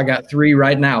 Yep. I got 3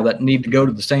 right now that need to go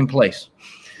to the same place.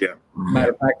 Yeah.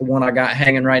 Matter of fact, the one I got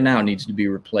hanging right now needs to be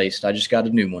replaced. I just got a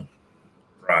new one.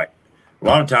 Right. A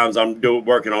lot of times I'm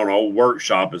working on an old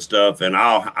workshop and stuff, and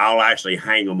I'll actually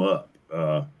hang them up.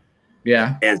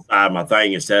 Inside my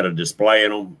thing instead of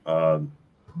displaying them,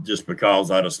 just because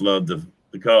I just love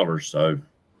the colors. So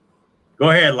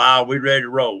go ahead, Lyle. We ready to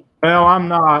roll? Well, I'm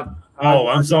not. Oh,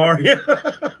 I'm sorry.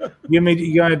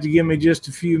 You got to give me just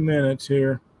a few minutes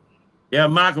here. Yeah,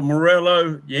 Michael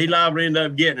Morello, he liable to end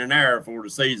up getting an hour before the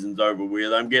season's over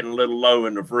with. I'm getting a little low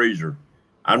in the freezer.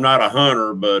 I'm not a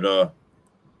hunter, but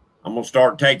I'm going to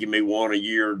start taking me one a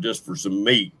year just for some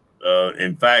meat.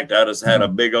 In fact, I just had a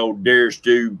big old deer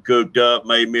stew cooked up,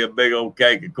 made me a big old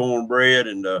cake of cornbread,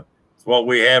 and it's what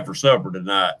we have for supper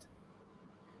tonight.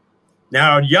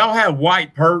 Now, y'all have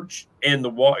white perch in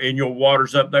your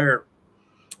waters up there?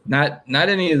 Not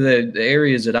any of the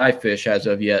areas that I fish as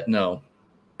of yet, no.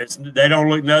 They don't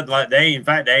look nothing like they. In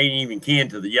fact, they ain't even kin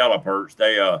to the yellow perch.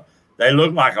 They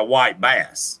look like a white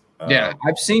bass. Yeah,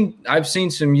 I've seen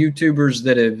some YouTubers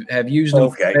that have used them,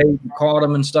 caught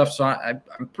them and stuff. So I'm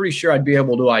pretty sure I'd be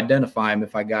able to identify them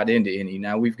if I got into any.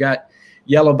 Now we've got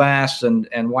yellow bass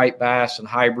and white bass and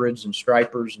hybrids and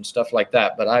stripers and stuff like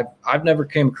that, but I've never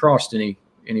came across any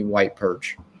white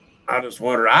perch. I just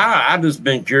wonder. I just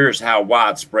been curious how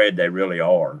widespread they really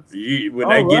are. When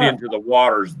they get into the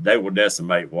waters, they will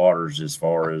decimate waters as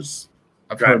far as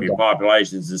crappie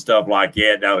populations and stuff like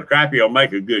that. Now the crappie will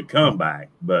make a good comeback,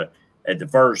 but at the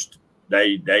first,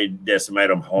 they decimate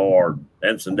them hard.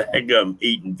 Them some daggum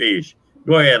eating fish.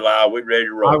 Go ahead, Lyle. We're ready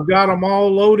to roll. I've got them all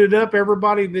loaded up.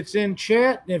 Everybody that's in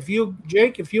chat,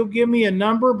 Jake, if you'll give me a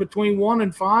number between 1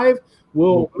 and 5,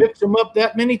 we'll mix them up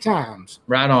that many times.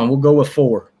 Right on. We'll go with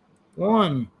 4.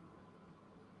 1,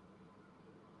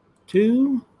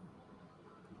 2,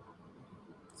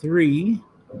 3,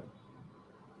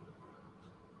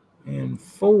 and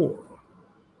 4.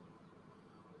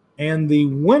 And the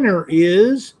winner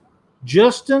is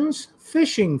Justin's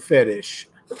Fishing Fetish.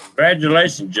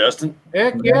 Congratulations, Justin.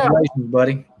 Heck yeah. Congratulations,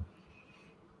 buddy.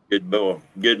 Good boy.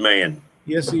 Good man.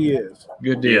 Yes, he is.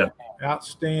 Good deal. Yeah.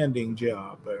 Outstanding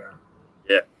job there.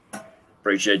 Yeah.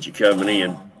 Appreciate you coming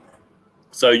in.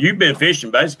 So you've been fishing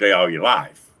basically all your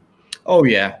life. Oh,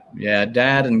 yeah. Yeah.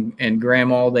 Dad and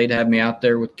Grandma, they'd have me out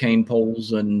there with cane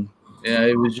poles, and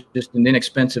it was just an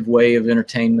inexpensive way of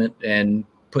entertainment and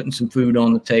putting some food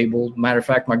on the table. Matter of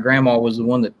fact, my grandma was the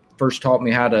one that first taught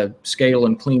me how to scale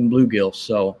and clean bluegill.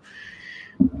 So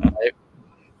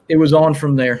it was on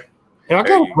from there. And I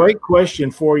got a great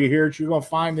question for you here. You're going to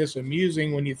find this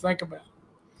amusing when you think about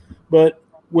it. But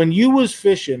when you was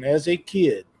fishing as a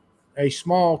kid, a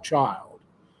small child,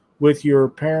 with your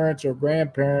parents or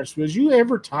grandparents, was you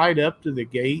ever tied up to the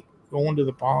gate going to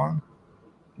the pond?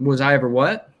 Was I ever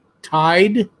what?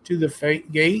 Tied to the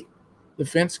gate, the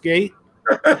fence gate?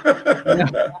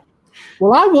 Yeah.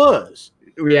 Well, I was.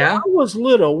 Yeah. I was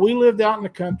little. We lived out in the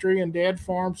country, and Dad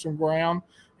farmed some ground.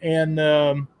 And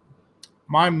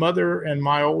my mother and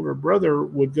my older brother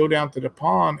would go down to the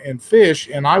pond and fish,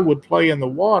 and I would play in the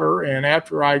water. And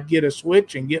after I'd get a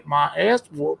switch and get my ass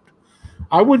whooped,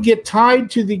 I would get tied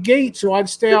to the gate so I'd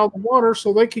stay out of the water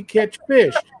so they could catch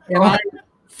fish. And I'm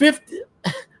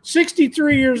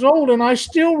 63 years old, and I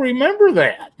still remember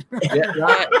that.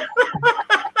 Yeah,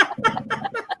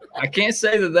 I can't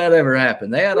say that ever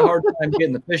happened. They had a hard time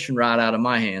getting the fishing rod out of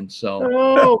my hand. So,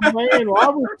 oh man, well, I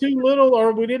was too little,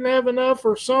 or we didn't have enough,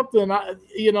 or something. I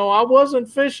wasn't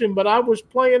fishing, but I was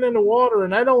playing in the water,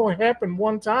 and that only happened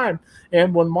one time.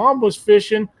 And when Mom was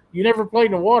fishing, you never played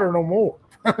in the water no more.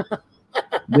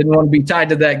 Didn't want to be tied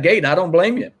to that gate. I don't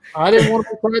blame you. I didn't want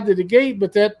to be tied to the gate,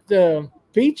 but that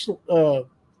peach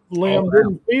limb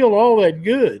didn't feel all that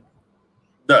good.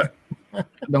 No.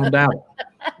 No doubt.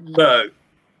 No.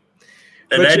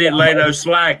 And they didn't lay no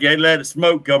slack. They let the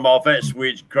smoke come off that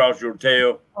switch across your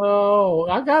tail. Oh,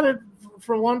 I got it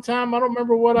from one time. I don't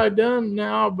remember what I done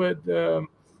now, but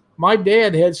my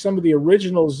dad had some of the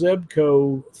original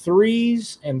Zebco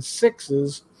 3s and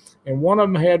 6s, and one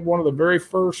of them had one of the very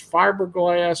first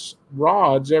fiberglass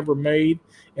rods ever made,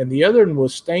 and the other one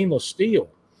was stainless steel.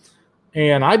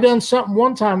 And I done something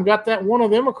one time, got that one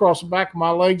of them across the back of my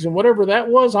legs, and whatever that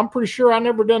was, I'm pretty sure I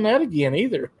never done that again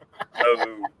either.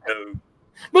 No.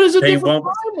 But it's a different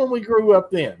time when we grew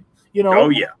up then. Oh,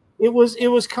 yeah. It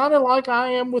was kind of like I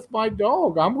am with my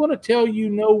dog. I'm going to tell you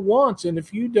no once, and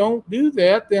if you don't do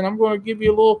that, then I'm going to give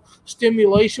you a little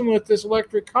stimulation with this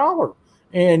electric collar.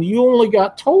 And you only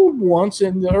got told once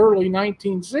in the early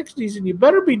 1960s, and you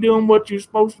better be doing what you're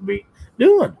supposed to be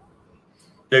doing.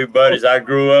 Two buddies I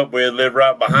grew up with lived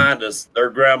right behind us. Their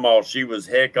grandma, she was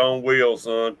heck on wheels,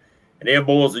 son. And them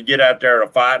boys would get out there to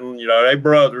fighting. They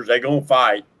brothers, they going to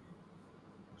fight.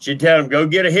 She'd tell them, go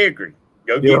get a hickory.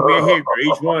 Go get me a hickory,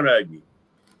 each one of you.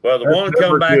 Well, the one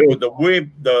come back with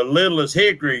the littlest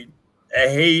hickory,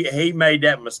 he made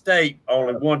that mistake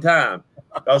only one time.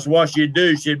 Because what she'd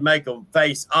do, she'd make them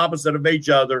face opposite of each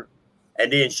other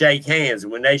and then shake hands.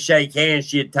 And when they shake hands,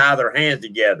 she'd tie their hands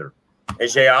together and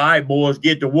say, all right, boys,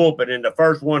 get to whooping. And the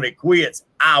first one that quits,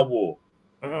 I whoop.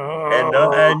 And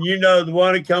the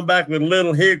one that come back with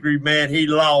little hickory, man, he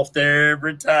lost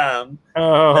every time. They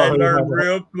learned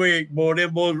real quick, boy.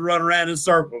 Them boys run around in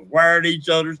circles, wearing each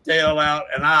other's tail out,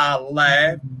 and I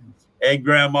laughed. And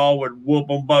Grandma would whoop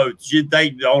them both. She'd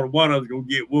think the only one of them was going to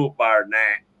get whooped by her. Nah.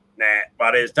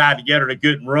 But they was tied together, they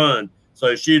couldn't run.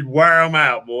 So she'd wear them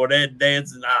out, boy. That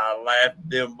dancing, I laughed at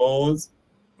them boys.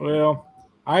 Well,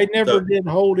 I never did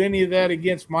hold any of that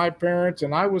against my parents,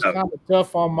 and I was kind of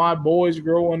tough on my boys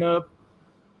growing up.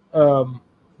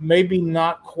 Maybe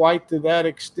not quite to that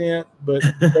extent, but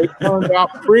they turned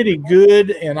out pretty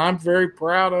good, and I'm very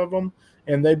proud of them.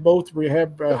 And they both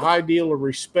have a high deal of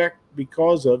respect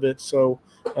because of it. So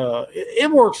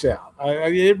it works out.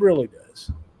 It really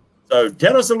does. So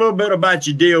tell us a little bit about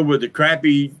your deal with the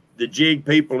crappie, the jig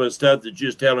people and stuff that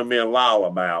you're telling me and Lyle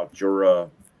about. Your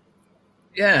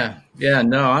Yeah.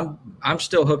 No, I'm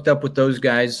still hooked up with those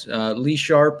guys, Lee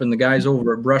Sharp and the guys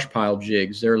over at Brush Pile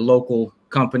Jigs. They're a local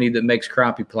company that makes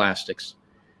crappie plastics,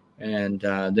 and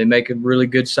they make a really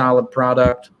good, solid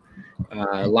product.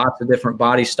 Lots of different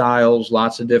body styles,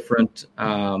 lots of different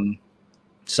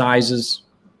sizes.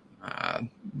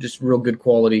 Just real good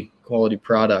quality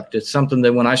product. It's something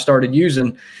that when I started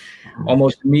using,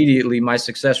 almost immediately my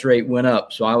success rate went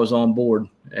up. So I was on board,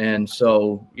 and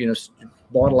so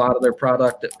bought a lot of their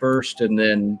product at first, and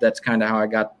then that's kind of how I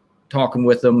got talking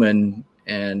with them and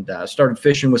started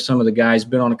fishing with some of the guys.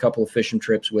 Been on a couple of fishing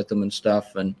trips with them and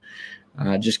stuff, and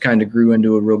just kind of grew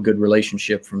into a real good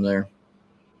relationship from there.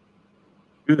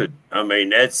 Good. I mean,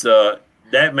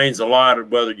 that means a lot of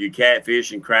whether you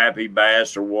catfishing, crappie,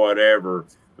 bass, or whatever.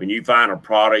 When you find a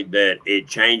product that it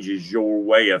changes your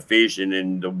way of fishing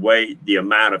and the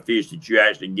amount of fish that you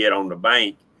actually get on the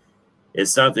bank, it's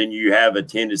something you have a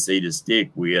tendency to stick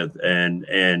with.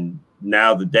 And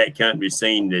now that company's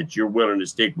seen that you're willing to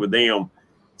stick with them,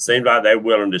 seems like they're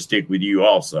willing to stick with you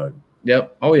also.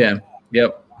 Yep. Oh yeah.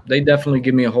 Yep. They definitely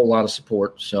give me a whole lot of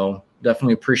support. So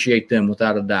definitely appreciate them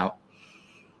without a doubt.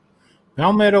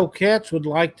 Palmetto Cats would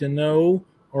like to know,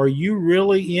 are you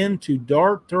really into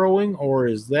dart throwing, or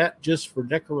is that just for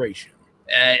decoration?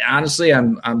 Honestly,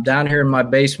 I'm down here in my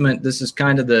basement. This is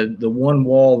kind of the one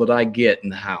wall that I get in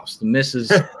the house. The missus,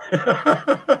 the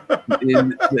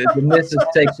missus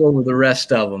takes over the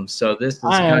rest of them. So this is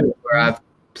kind of where I've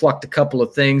plucked a couple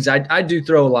of things. I do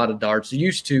throw a lot of darts. I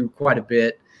used to quite a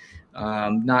bit,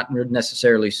 not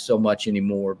necessarily so much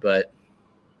anymore. But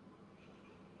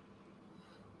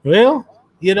well,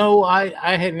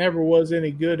 I had never was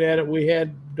any good at it. We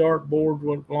had dart board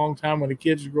a long time when the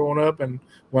kids were growing up and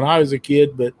when I was a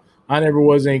kid, but I never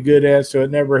was any good at it, so it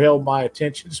never held my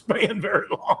attention span very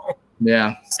long.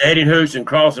 Yeah. Setting hooks and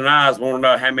crossing eyes want to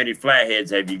know how many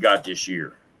flatheads have you got this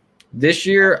year? This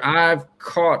year I've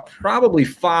caught probably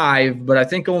 5, but I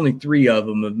think only 3 of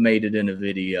them have made it in a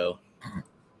video.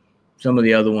 Some of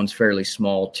the other ones fairly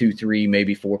small, 2, 3,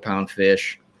 maybe 4-pound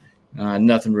fish.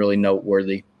 Nothing really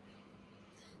noteworthy.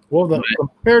 Well,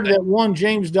 compared to that one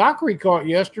James Dockery caught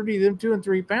yesterday, them 2 and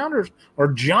 3 pounders are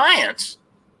giants.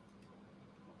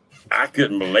 I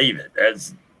couldn't believe it.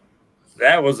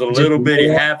 That was a little bitty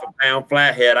half-a-pound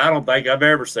flathead. I don't think I've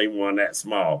ever seen one that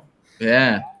small.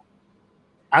 Yeah.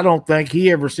 I don't think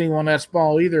he ever seen one that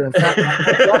small either. In fact,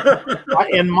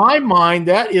 in my mind,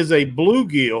 that is a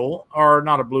bluegill, or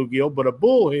not a bluegill, but a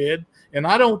bullhead, and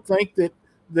I don't think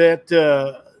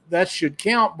that should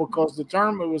count because the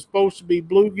tournament was supposed to be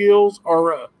bluegills,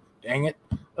 or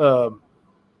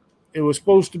it was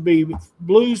supposed to be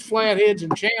blues, flatheads,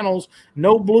 and channels.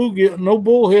 No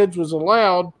bullheads was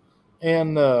allowed,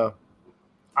 and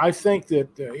I think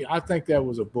that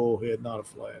was a bullhead, not a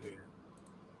flathead.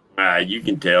 You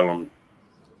can tell them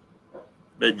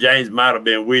that James might have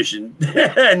been wishing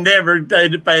and never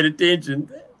paid attention.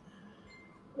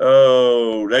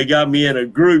 Oh, they got me in a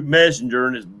group messenger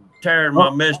and it's tearing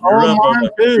my messenger up. Mine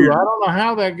too. I don't know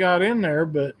how that got in there,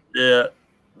 but yeah,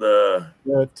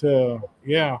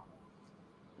 yeah.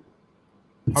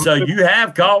 So you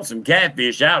have caught some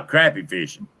catfish out crappie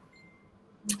fishing.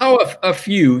 Oh, a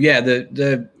few, yeah.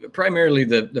 The primarily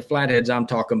the flatheads I'm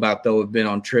talking about though have been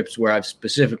on trips where I've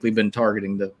specifically been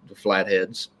targeting the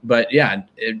flatheads. But yeah,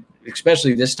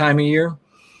 especially this time of year,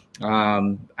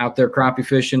 out there crappie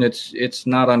fishing, it's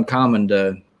not uncommon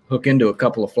to hook into a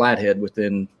couple of flathead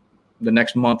within the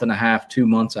next month and a half, 2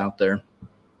 months out there.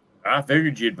 I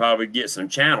figured you'd probably get some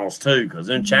channels too, because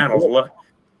in channels,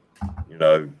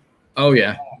 Oh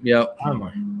yeah, yep,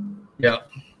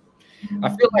 yep. I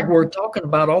feel like we're talking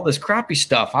about all this crappie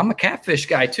stuff. I'm a catfish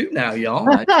guy too now, y'all.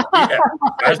 Yeah,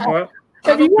 that's what.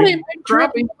 Have you got any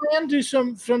crappie plan to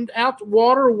some out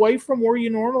water away from where you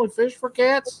normally fish for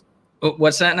cats?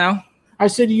 What's that now? I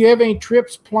said, do you have any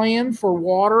trips planned for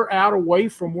water out away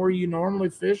from where you normally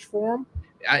fish for them?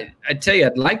 I tell you,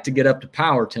 I'd like to get up to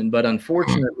Powerton, but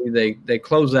unfortunately they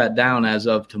close that down as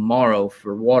of tomorrow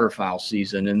for waterfowl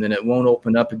season, and then it won't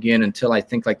open up again until I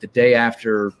think like the day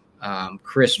after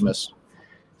Christmas.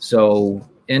 So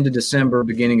end of December,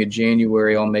 beginning of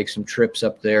January, I'll make some trips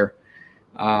up there.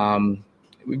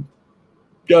 We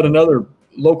got another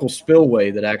local spillway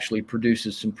that actually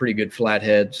produces some pretty good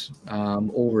flatheads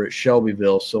over at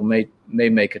Shelbyville, so may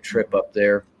make a trip up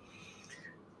there.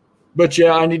 But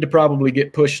yeah, I need to probably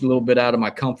get pushed a little bit out of my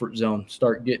comfort zone,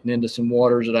 start getting into some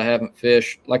waters that I haven't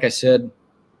fished. Like I said,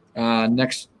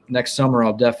 next summer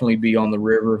I'll definitely be on the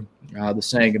river, the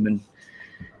Sangamon,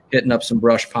 hitting up some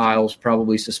brush piles,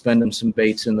 probably suspending some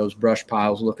baits in those brush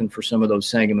piles, looking for some of those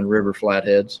Sangamon River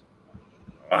flatheads.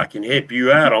 I can help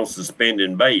you out on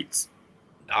suspending baits.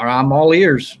 I'm all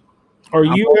ears.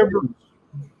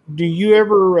 Do you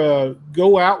ever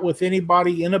go out with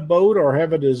anybody in a boat or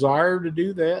have a desire to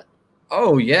do that?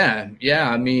 Oh yeah.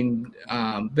 I mean,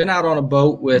 been out on a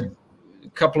boat with a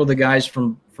couple of the guys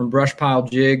from Brush Pile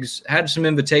Jigs. Had some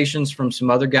invitations from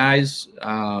some other guys.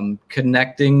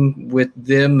 Connecting with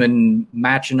them and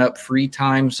matching up free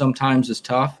time sometimes is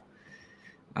tough,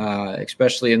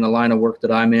 especially in the line of work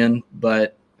that I'm in.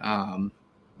 But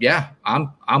yeah,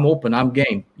 I'm open. I'm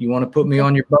game. You want to put me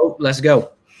on your boat? Let's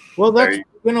go. Well, that's,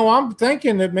 I'm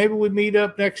thinking that maybe we meet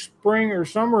up next spring or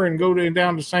summer and go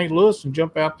down to St. Louis and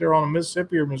jump out there on the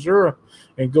Mississippi or Missouri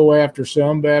and go after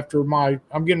some. But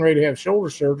I'm getting ready to have shoulder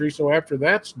surgery, so after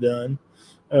that's done,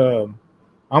 I'm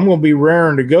going to be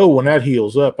raring to go when that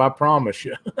heals up. I promise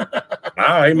you.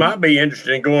 Oh, he might be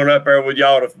interested in going up there with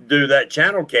y'all to do that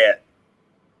channel cat.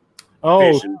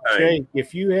 Oh, Jake,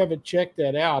 if you haven't checked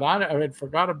that out, I had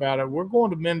forgot about it. We're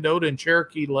going to Mendota and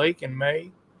Cherokee Lake in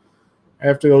May.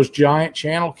 After those giant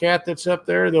channel cat that's up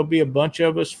there, there'll be a bunch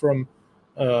of us from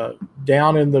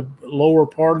down in the lower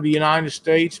part of the United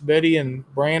States. Betty and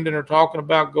Brandon are talking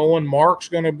about going. Mark's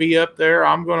going to be up there.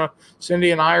 Cindy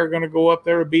and I are going to go up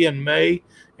there. It'll be in May.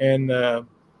 And,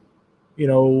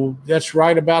 that's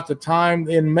right about the time.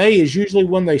 In May is usually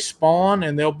when they spawn,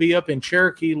 and they'll be up in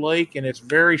Cherokee Lake, and it's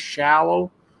very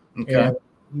shallow. Okay.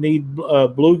 Need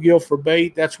bluegill for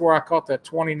bait. That's where I caught that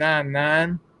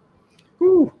 29.9.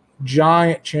 Whew.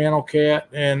 Giant channel cat,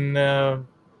 and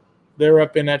they're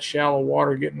up in that shallow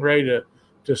water getting ready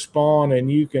to spawn,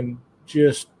 and you can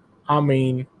just,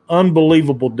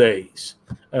 unbelievable days.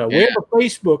 We have a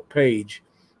Facebook page.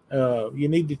 You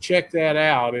need to check that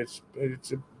out. It's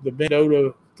the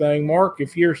Mendota thing. Mark,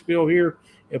 if you're still here,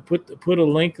 put a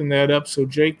link in that up so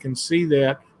Jake can see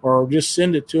that, or just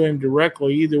send it to him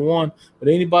directly, either one. But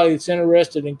anybody that's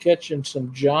interested in catching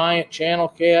some giant channel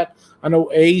cat, I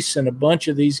know Ace and a bunch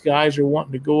of these guys are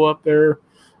wanting to go up there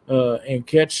and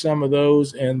catch some of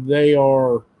those, and they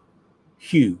are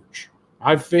huge.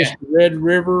 I've fished the Red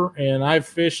River, and I've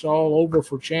fished all over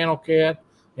for channel cat,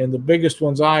 and the biggest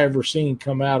ones I ever seen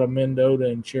come out of Mendota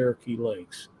and Cherokee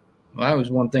Lakes. Well, that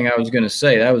was one thing I was going to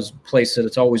say. That was a place that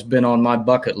it's always been on my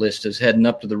bucket list, is heading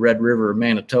up to the Red River of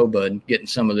Manitoba and getting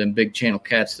some of them big channel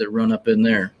cats that run up in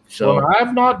there. So well,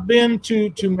 I've not been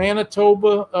to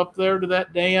Manitoba up there to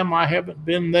that dam. I haven't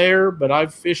been there, but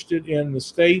I've fished it in the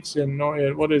States in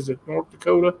North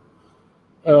Dakota,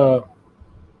 up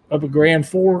at Grand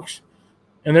Forks.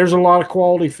 And there's a lot of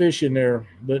quality fish in there,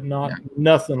 but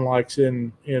nothing like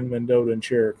in Mendota and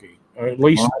Cherokee. Or at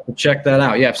least I'll have to check that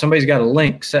out. Yeah, if somebody's got a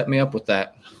link, set me up with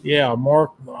that. Yeah,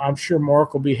 Mark, I'm sure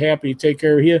Mark will be happy to take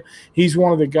care of you. He's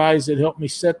one of the guys that helped me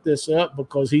set this up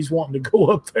because he's wanting to go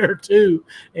up there too.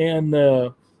 And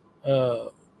I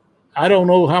don't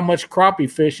know how much crappie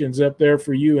fishing's up there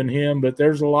for you and him, but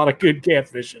there's a lot of good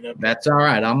catfishing up there. That's all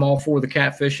right. I'm all for the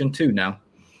catfishing too now.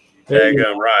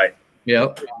 Daggum right.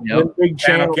 Yep. Big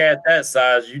channel cat that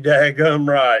size, you daggum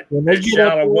right. When they get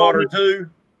shallow water too.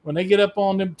 When they get up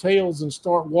on them tails and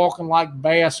start walking like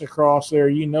bass across there,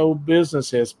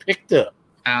 business has picked up.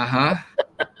 Uh-huh.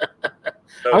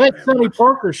 I think Sonny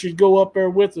Parker should go up there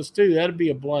with us too. That'd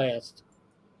be a blast.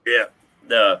 Yeah.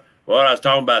 What I was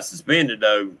talking about suspended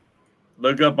though,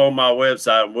 look up on my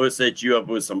website and we'll set you up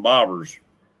with some bobbers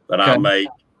that I make.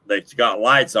 They've got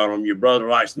lights on them. Your brother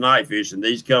likes night fishing.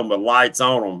 These come with lights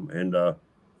on them, and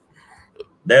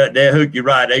they'll hook you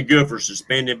right. They're good for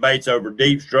suspending baits over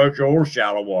deep structure or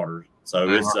shallow waters. So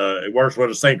it works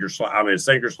with a sinker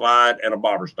slide and a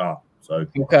bobber stop. So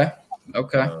okay.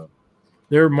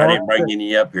 There, Mark, I didn't bring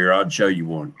any up here. I'd show you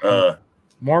one.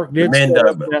 Mark did send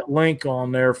that link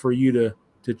on there for you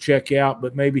to check out,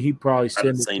 but maybe he probably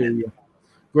send it to you.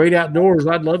 Great Outdoors.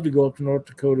 I'd love to go up to North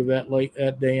Dakota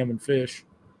that dam and fish.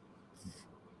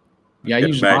 Yeah, I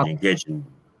imagine catching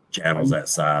channels that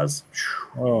size.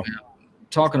 Oh.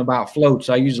 Talking about floats,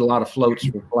 I use a lot of floats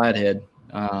for flathead.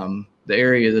 One of the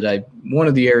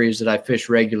areas that I fish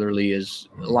regularly is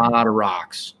a lot of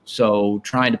rocks. So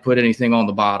trying to put anything on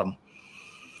the bottom,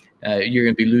 you're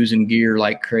going to be losing gear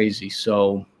like crazy.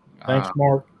 So thanks,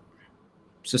 Mark.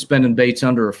 Suspending baits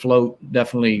under a float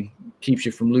definitely keeps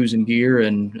you from losing gear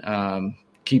and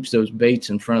keeps those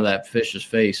baits in front of that fish's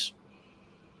face.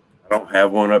 I don't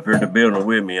have one up here in the building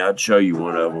with me. I'd show you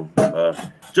one of them.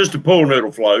 Just a pool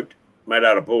noodle float made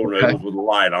out of pool noodles with a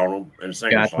light on them and a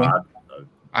single slide. So,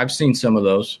 I've seen some of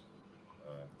those.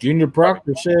 Junior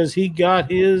Proctor says he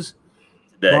got his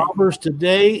bobbers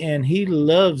today and he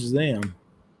loves them.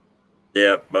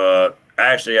 Yep.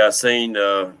 Actually, I seen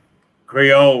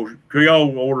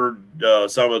Creole ordered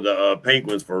some of the pink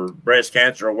ones for breast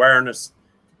cancer awareness.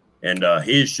 and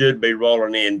his should be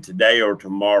rolling in today or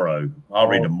tomorrow.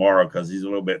 Probably tomorrow because he's a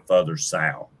little bit further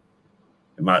south.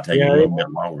 It might take a little bit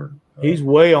longer. He's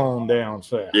way on down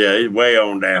south. Yeah, he's way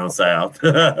on down south.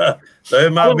 So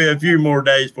it might be a few more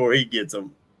days before he gets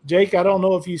them. Jake, I don't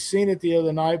know if you've seen it the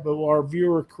other night, but our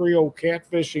viewer Creole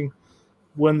Catfishing,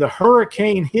 when the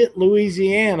hurricane hit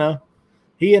Louisiana,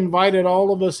 he invited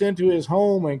all of us into his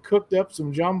home and cooked up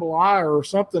some jambalaya or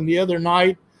something the other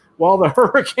night while the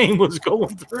hurricane was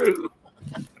going through.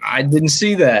 I didn't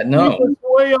see that. No. He was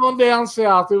way on down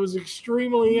south. It was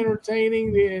extremely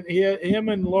entertaining. Him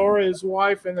and Laura, his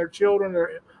wife, and their children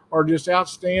are just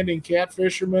outstanding cat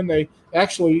fishermen. They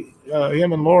actually,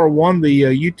 him and Laura won the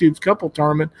YouTube's couple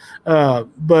tournament.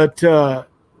 But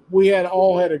we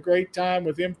all had a great time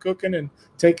with him cooking and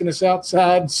taking us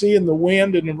outside and seeing the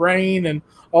wind and the rain and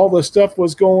all the stuff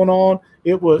was going on.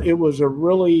 It was a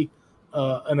really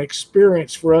an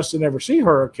experience for us to never see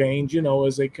hurricanes,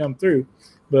 as they come through.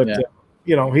 But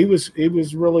it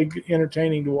was really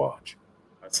entertaining to watch.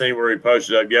 I seen where he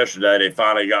posted up yesterday. They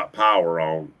finally got power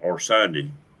on, or Sunday,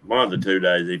 one of the 2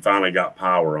 days. He finally got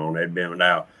power on. They'd been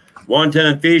out 1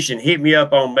 ton fishing. Hit me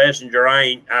up on Messenger.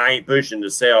 I ain't pushing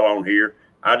to sell on here.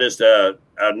 I just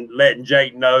I'm letting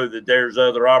Jake know that there's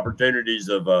other opportunities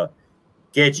of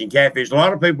catching catfish. A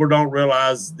lot of people don't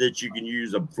realize that you can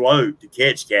use a float to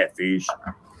catch catfish,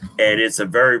 and it's a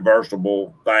very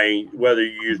versatile thing, whether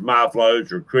you use my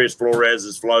floats or Chris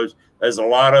Flores's floats. There's a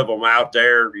lot of them out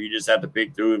there. You just have to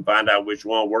pick through and find out which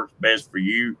one works best for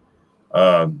you.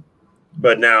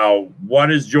 But now,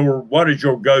 what is your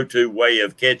go-to way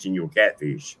of catching your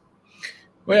catfish?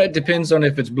 Well, it depends on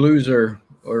if it's blues or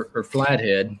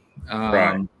flathead.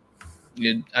 Right.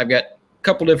 I've got a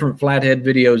couple different flathead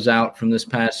videos out from this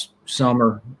past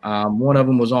summer. One of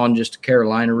them was on just a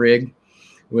Carolina rig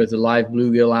with a live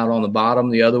bluegill out on the bottom.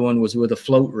 The other one was with a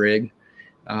float rig.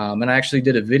 And I actually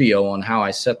did a video on how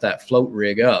I set that float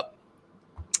rig up.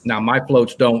 Now, my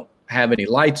floats don't have any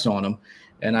lights on them,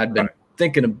 and I've been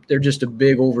thinking they're just a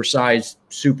big oversized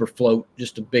super float,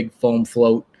 just a big foam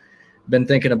float. Been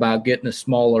thinking about getting a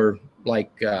smaller,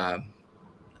 like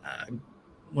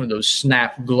one of those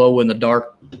snap glow in the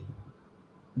dark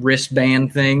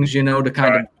wristband things, to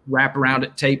kind of wrap around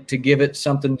it, tape to give it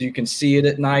something you can see it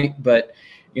at night. But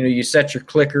you set your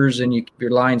clickers and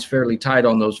your line's fairly tight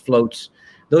on those floats.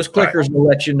 Those clickers will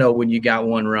let you know when you got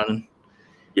one running.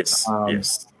 Yes.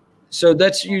 Yes. So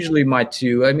that's usually my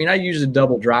two. I mean, I use a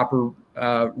double dropper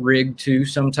rig too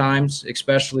sometimes,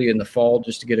 especially in the fall,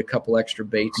 just to get a couple extra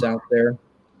baits out there.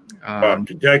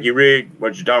 Kentucky rig,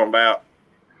 what you talking about?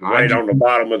 Weight on the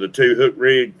bottom of the 2-hook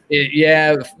rig.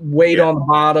 Weight on the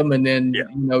bottom, and then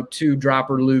 2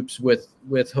 dropper loops with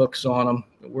hooks on them.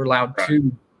 We're allowed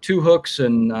two hooks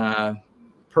and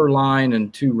per line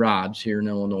and 2 rods here in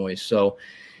Illinois. So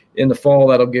in the fall,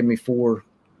 that'll give me 4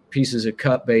 pieces of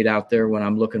cut bait out there when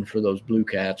I'm looking for those blue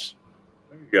cats.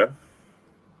 There you go.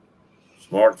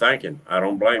 Smart thinking. I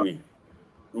don't blame you.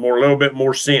 A little bit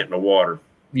more scent in the water.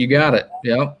 You got it.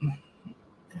 Yep.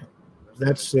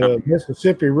 That's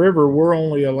Mississippi River. We're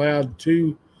only allowed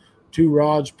two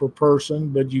rods per person,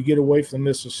 but you get away from the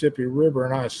Mississippi River,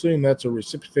 and I assume that's a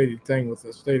reciprocated thing with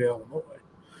the state of Illinois.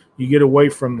 You get away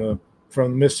from the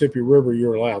Mississippi River,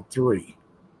 you're allowed 3.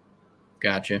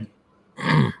 Gotcha.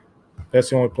 That's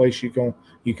the only place you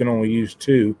can only use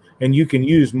 2, and you can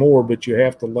use more, but you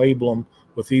have to label them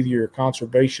with either your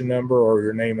conservation number or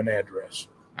your name and address.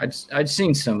 I'd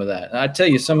seen some of that. I tell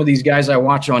you, some of these guys I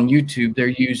watch on YouTube, they're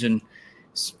using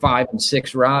 5 and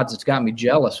 6 rods. It's got me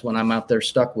jealous when I'm out there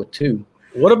stuck with 2.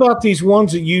 What about these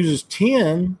ones that uses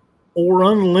 10 or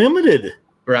unlimited?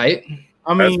 Right.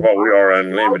 I mean, that's what we are,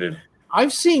 unlimited.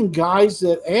 I've seen guys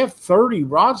that have 30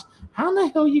 rods. How in the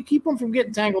hell you keep them from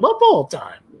getting tangled up all the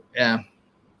time? Yeah.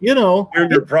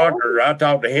 Junior Proctor, I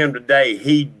talked to him today.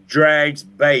 He drags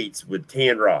baits with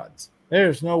 10 rods.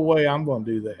 There's no way I'm going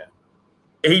to do that.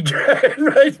 He drags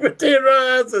baits with 10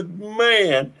 rods.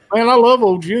 Man, I love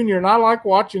old Junior, and I like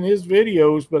watching his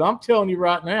videos, but I'm telling you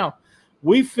right now,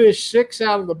 we fish 6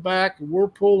 out of the back, and we're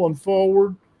pulling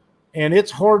forward, and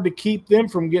it's hard to keep them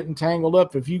from getting tangled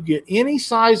up. If you get any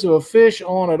size of a fish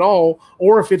on at all,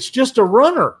 or if it's just a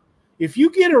runner, if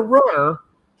you get a runner,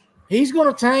 he's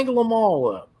going to tangle them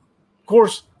all up. Of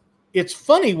course, it's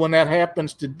funny when that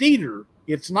happens to Dieter.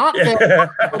 It's not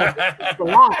that a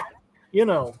lot,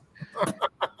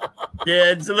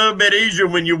 Yeah, it's a little bit easier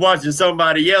when you're watching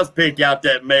somebody else pick out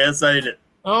that mess, ain't it?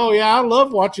 Oh, yeah, I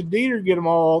love watching Dieter get them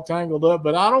all tangled up,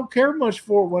 but I don't care much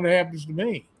for it when it happens to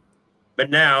me.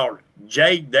 But now,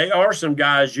 Jake, there are some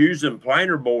guys using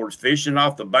planer boards fishing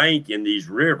off the bank in these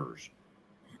rivers.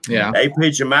 Yeah. They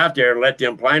pitch them out there and let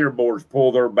them planer boards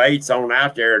pull their baits on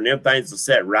out there, and them things will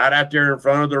set right out there in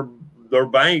front of their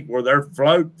bank where they're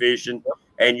float fishing,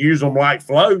 and use them like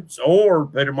floats, or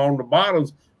put them on the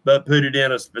bottoms, but put it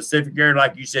in a specific area.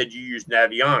 Like you said, you use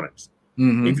Navionics.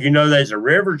 Mm-hmm. If you know there's a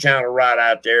river channel right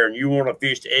out there and you want to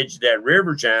fish the edge of that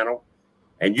river channel,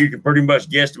 and you can pretty much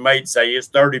guesstimate, say it's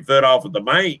 30 foot off of the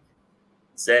bank,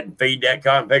 set and feed that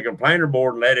cotton picking planer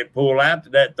board and let it pull out to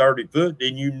that 30 foot,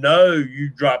 then you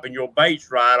dropping your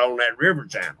baits right on that river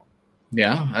channel.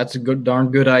 Yeah, that's a darn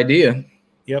good idea.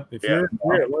 Yep. If you're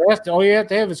all you have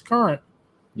to have is current.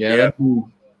 Yeah,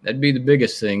 that'd be the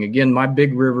biggest thing. Again, my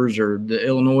big rivers are the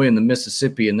Illinois and the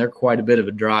Mississippi, and they're quite a bit of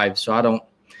a drive. So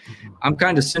I'm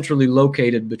kind of centrally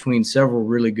located between several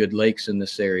really good lakes in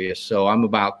this area. So I'm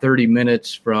about 30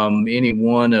 minutes from any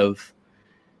one of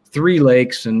 3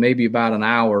 lakes and maybe about an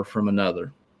hour from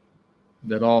another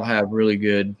that all have really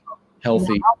good,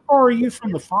 healthy. How far are you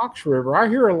from the Fox River? I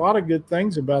hear a lot of good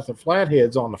things about the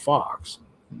flatheads on the Fox.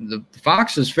 The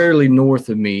Fox is fairly north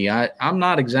of me. I'm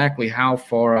not exactly how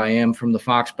far I am from the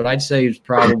Fox, but I'd say it's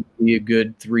probably a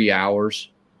good 3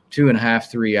 hours,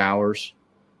 2.5, 3 hours.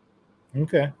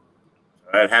 Okay.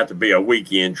 That'd have to be a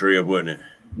weekend trip, wouldn't it?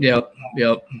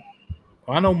 Yep.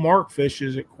 I know Mark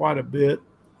fishes it quite a bit.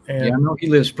 And I know he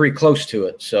lives pretty close to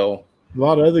it. So a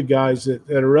lot of other guys that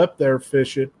are up there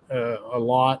fish it a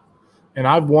lot. And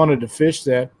I've wanted to fish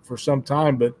that for some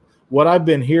time. But what I've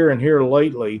been hearing here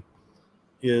lately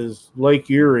is Lake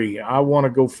Erie. I want to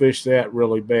go fish that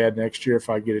really bad next year if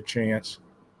I get a chance.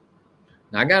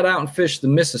 I got out and fished the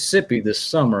Mississippi this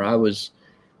summer. I was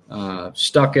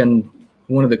stuck in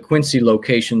one of the Quincy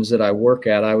locations that I work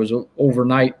at. I was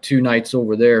overnight 2 nights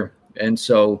over there. And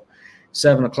so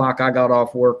 7 o'clock, I got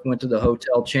off work, went to the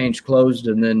hotel, changed clothes,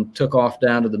 and then took off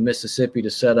down to the Mississippi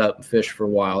to set up and fish for a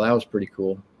while. That was pretty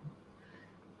cool.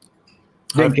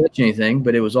 Didn't catch anything,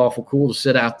 but it was awful cool to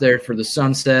sit out there for the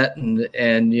sunset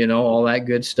and all that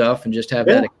good stuff, and just have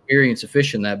that experience of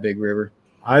fishing that big river.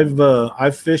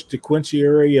 I've fished the Quincy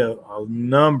area a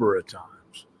number of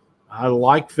times. I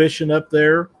like fishing up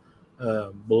there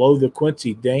below the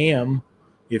Quincy Dam.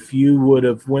 If you would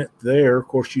have went there, of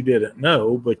course you didn't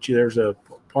know, but there's a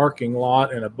parking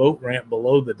lot and a boat ramp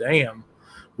below the dam.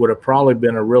 Would have probably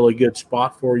been a really good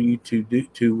spot for you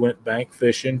to went bank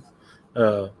fishing.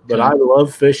 But I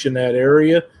love fishing that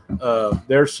area.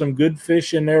 There's some good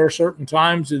fish in there certain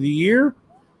times of the year,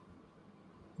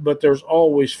 but there's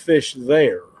always fish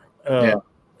there.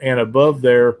 And above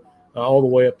there, all the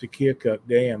way up to Keokuk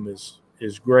Dam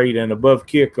is great. And above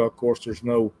Keokuk, of course, there's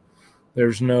no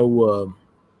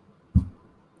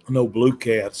blue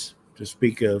cats to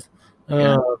speak of.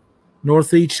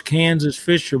 Northeast Kansas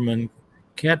fishermen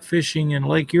catfishing in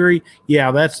Lake Erie.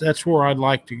 Yeah, that's where I'd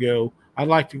like to go. I'd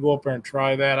like to go up there and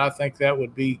try that. I think that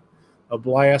would be a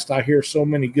blast. I hear so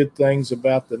many good things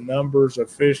about the numbers of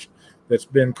fish that's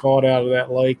been caught out of that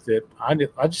lake that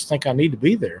I just think I need to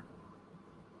be there.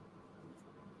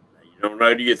 You don't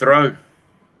know till you throw.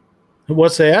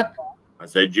 What's that? I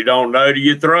said, you don't know till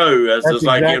you throw. That's just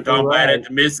like him exactly talking right. about at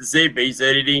the Mississippi. He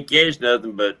said he didn't catch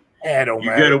nothing, but It don't you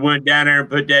matter. could have went down there and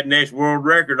put that next world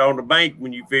record on the bank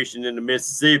when you fishing in the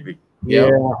Mississippi. Yeah,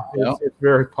 Yep. It's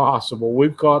very possible.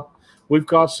 We've caught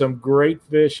some great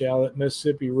fish out at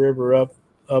Mississippi River up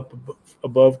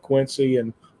above Quincy,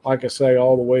 and like I say,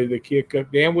 all the way to the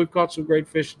Keokuk Dam. We've caught some great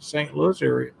fish in the St. Louis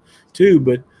area too.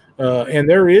 But and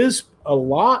there is a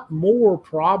lot more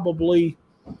probably.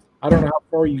 I don't know how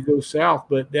far you go south,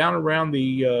 but down around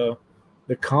the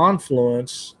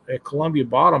confluence at Columbia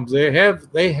Bottoms,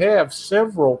 they have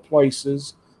several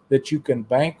places that you can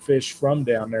bank fish from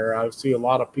down there. I see a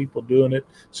lot of people doing it.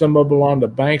 Some of them along the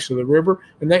banks of the river,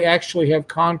 and they actually have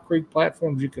concrete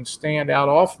platforms you can stand out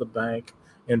off the bank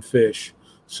and fish.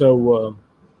 So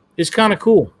it's kind of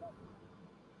cool.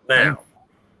 Now,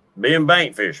 being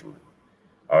bank fishermen,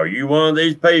 are you one of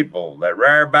these people that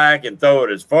rear back and throw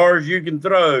it as far as you can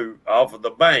throw off of the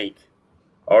bank,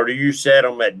 or do you set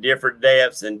them at different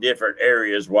depths in different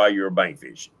areas while you're bank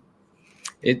fishing?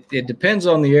 It depends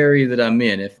on the area that I'm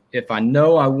in. If I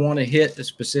know I want to hit a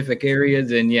specific area,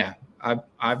 then yeah,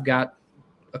 I've got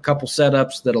a couple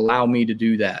setups that allow me to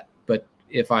do that. But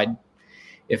if I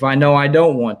know I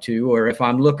don't want to, or if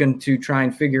I'm looking to try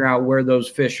and figure out where those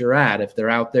fish are at, if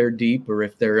they're out there deep or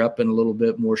if they're up in a little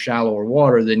bit more shallower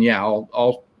water, then yeah,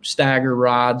 I'll stagger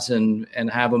rods and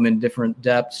have them in different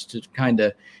depths to kind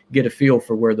of get a feel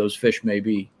for where those fish may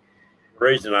be. The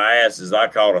reason I asked is I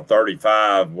caught a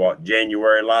 35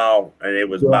 January law, and it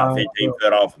was about 15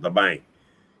 foot off of the bank.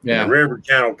 Yeah, The river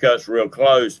channel cuts real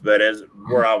close, but as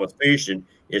where I was fishing,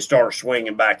 it started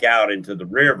swinging back out into the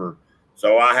river.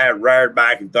 So I had reared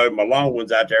back and thrown my long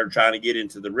ones out there trying to get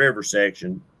into the river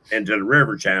section, into the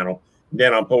river channel. And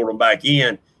then I pulled them back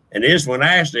in. And this one,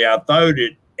 actually, I throwed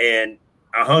it and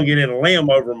I hung it in a limb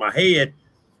over my head.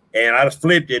 And I just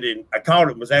flipped it and I caught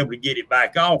it and was able to get it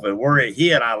back off. And where it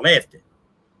hit, I left it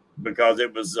because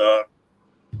it was, I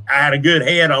had a good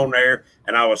head on there.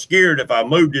 And I was scared if I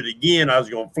moved it again, I was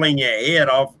going to fling that head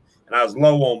off. And I was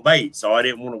low on bait. So I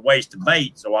didn't want to waste the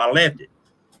bait. So I left it.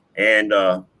 And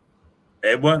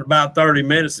it wasn't about 30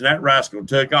 minutes and that rascal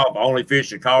took off. I only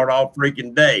fished a caught all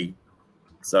freaking day.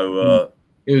 So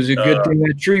it was a good thing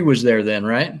that tree was there then,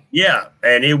 right? Yeah.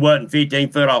 And it wasn't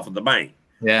 15 foot off of the bank.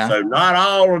 Yeah. So not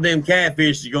all of them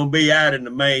catfish is gonna be out in the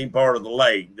main part of the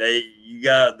lake.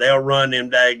 They'll run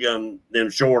them daggum them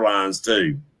shorelines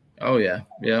too. Oh yeah,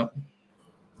 yeah.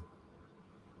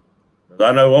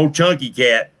 I know old Chunky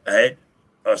Cat had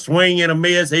a swing and a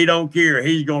miss. He don't care.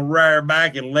 He's gonna rear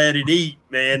back and let it eat,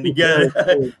 man.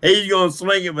 He's gonna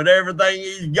sling it with everything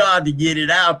he's got to get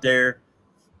it out there.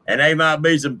 And they might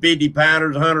be some 50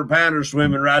 pounders, 100 pounders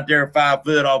swimming right there 5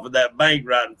 foot off of that bank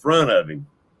right in front of him.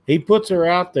 He puts her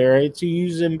out there. He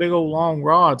uses them big old long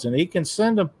rods, and he can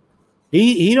send them.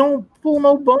 He don't pull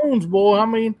no bones, boy. I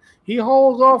mean, he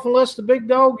hauls off and lets the big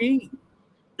dog eat.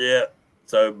 Yeah.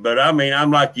 So, but I mean,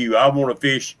 I'm like you. I want to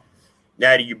fish.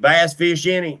 Now, do you bass fish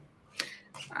any?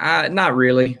 Not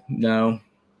really. No.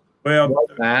 Well,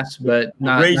 bass, but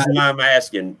the reason I'm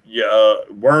asking,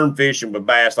 worm fishing with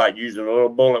bass, like using a little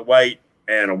bullet weight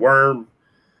and a worm,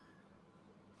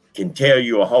 can tell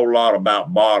you a whole lot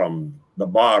about the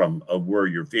bottom of where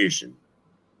you're fishing.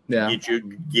 Yeah.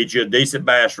 Get you a decent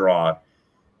bass rod.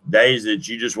 Days that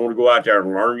you just want to go out there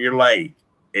and learn your lake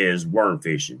is worm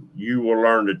fishing. You will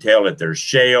learn to tell if there's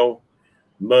shell,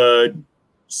 mud,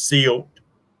 silt,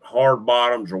 hard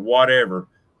bottoms, or whatever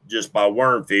just by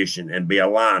worm fishing and be a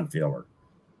line filler.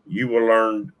 You will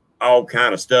learn all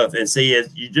kind of stuff and see it.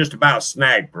 You just about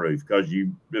snag proof because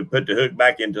you put the hook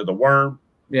back into the worm.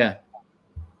 Yeah.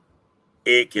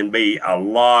 It can be a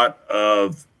lot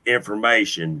of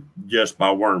information just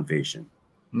by worm fishing.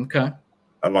 Okay.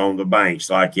 Along the banks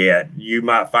like that. You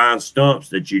might find stumps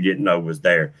that you didn't know was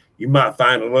there. You might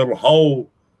find a little hole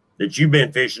that you've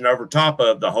been fishing over top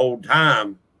of the whole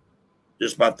time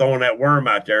just by throwing that worm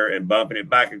out there and bumping it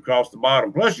back across the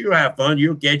bottom. Plus, you'll have fun.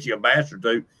 You'll catch you a bass or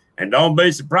two. And don't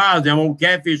be surprised, them old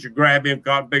catfish will grab him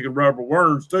caught big rubber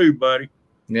worms too, buddy.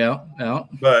 Yeah, yeah.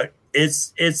 But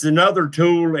it's another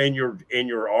tool in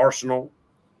your arsenal.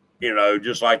 You know,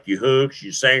 just like your hooks,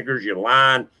 your sinkers, your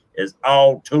line is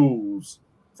all tools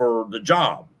for the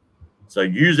job. So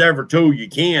use every tool you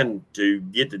can to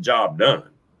get the job done.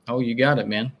 Oh, you got it,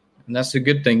 man. And that's a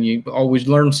good thing. You always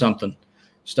learn something.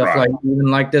 Stuff right. like even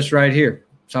like this right here.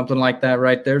 Something like that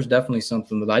right there is definitely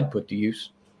something that I'd put to use.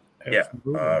 Yeah.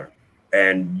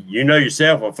 And you know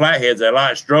yourself, with flatheads, they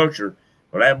like structure.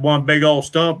 Well, that one big old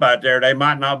stump out there, they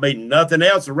might not be nothing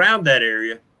else around that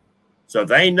area. So if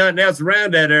there ain't nothing else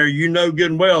around that area, you know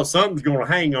good and well something's going to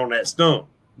hang on that stump.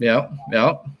 Yep,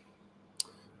 yep.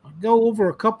 I'll go over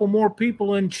a couple more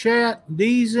people in chat.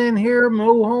 D's in here,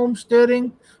 Mo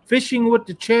Homesteading, Fishing with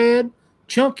the Chad.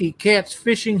 Chunky Cat's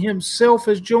Fishing himself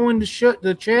has joined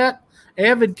the chat.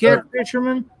 Avid Cat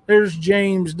Fisherman. There's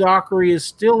James Dockery is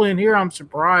still in here. I'm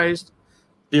surprised.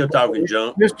 Still talking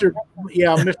junk. Mr.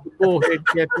 Bullhead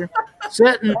Catcher.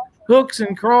 Setting hooks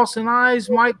and crossing eyes.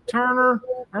 Mike Turner,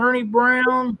 Ernie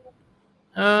Brown,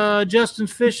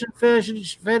 Justin's Fishing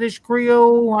Fetish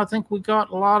Creole. I think we got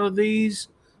a lot of these.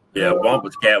 Yeah,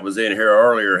 Bumpus Cat was in here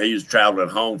earlier. He was traveling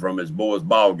home from his boys'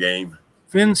 ball game.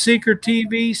 Fin Seeker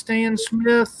TV, Stan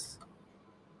Smith,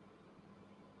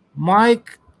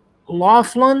 Mike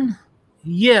Laughlin.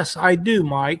 Yes, I do,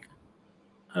 Mike.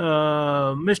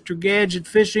 Mr. Gadget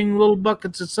Fishing, Little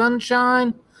Buckets of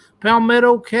Sunshine,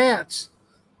 Palmetto Cats.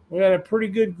 We got a pretty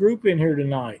good group in here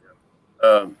tonight.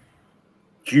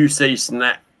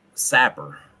 QC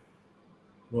Sapper.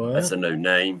 What? That's a new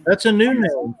name. That's a new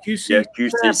name.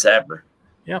 QC Sapper.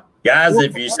 Yep. Guys,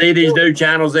 if you see these new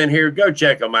channels in here, go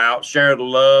check them out. Share the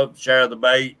love, share the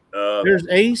bait. There's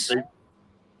Ace,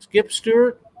 Skip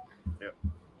Stewart.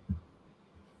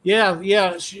 Yep.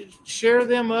 Yeah. Share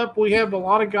them up. We have a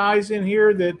lot of guys in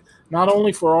here that not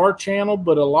only for our channel,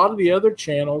 but a lot of the other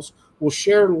channels will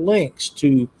share links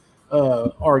to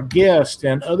our guests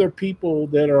and other people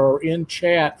that are in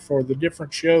chat for the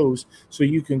different shows. So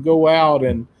you can go out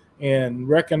and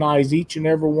recognize each and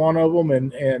every one of them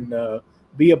and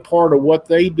be a part of what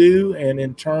they do. And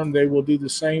in turn, they will do the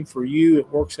same for you.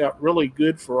 It works out really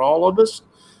good for all of us.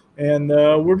 And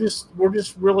we're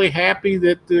just really happy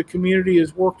that the community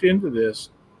has worked into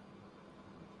this.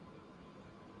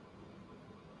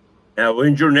 Now,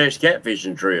 when's your next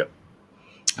catfishing trip?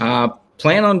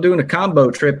 Plan on doing a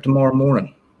combo trip tomorrow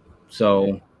morning.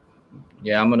 So,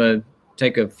 yeah, I'm going to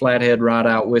take a flathead rod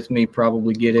out with me,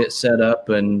 probably get it set up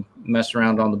and mess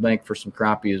around on the bank for some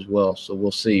crappie as well. So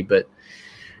we'll see. But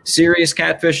serious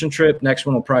catfishing trip. Next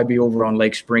one will probably be over on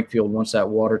Lake Springfield once that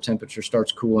water temperature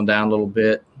starts cooling down a little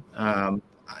bit.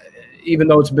 Even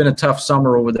though it's been a tough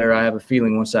summer over there, I have a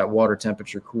feeling once that water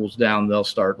temperature cools down, they'll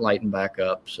start lighting back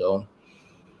up. So,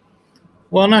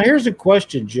 well, now here's a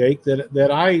question, Jake, that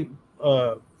I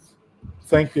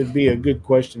think would be a good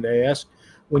question to ask.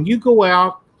 When you go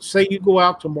out, say you go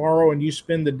out tomorrow and you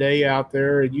spend the day out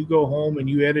there and you go home and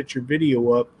you edit your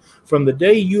video up, from the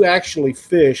day you actually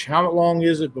fish, how long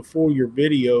is it before your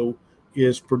video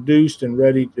is produced and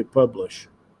ready to publish?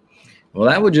 Well,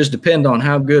 that would just depend on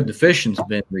how good the fishing's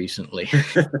been recently.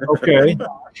 Okay.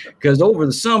 Because over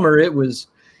the summer, it was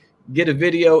get a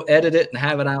video, edit it, and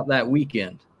have it out that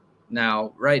weekend.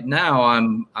 Now, right now,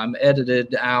 I'm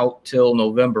edited out till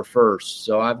November 1st.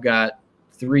 So I've got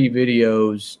 3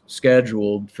 videos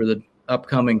scheduled for the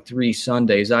upcoming 3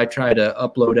 Sundays. I try to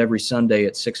upload every Sunday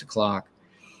at 6 o'clock.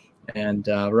 And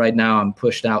right now I'm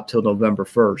pushed out till November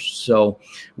 1st. So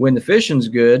when the fishing's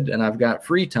good and I've got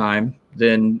free time,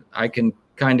 then I can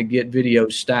kind of get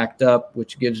videos stacked up,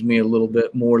 which gives me a little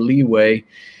bit more leeway.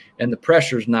 And the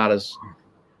pressure's not as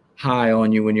high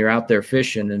on you when you're out there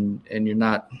fishing and you're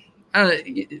not, I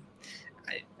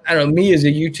don't know, me as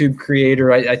a YouTube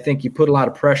creator, I think you put a lot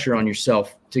of pressure on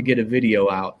yourself to get a video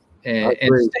out and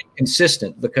stay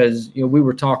consistent because, you know, we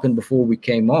were talking before we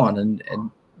came on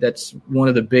and that's one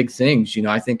of the big things. You know,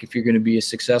 I think if you're going to be a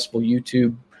successful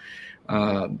YouTube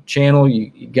channel,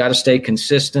 you got to stay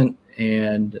consistent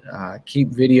and keep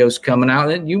videos coming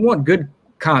out. And you want good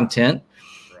content,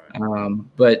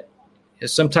 but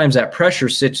sometimes that pressure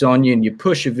sits on you and you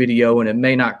push a video and it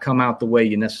may not come out the way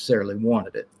you necessarily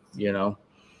wanted it, you know.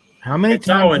 How many it's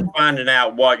times? always finding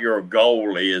out what your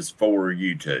goal is for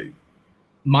YouTube.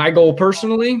 My goal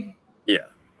personally? Yeah.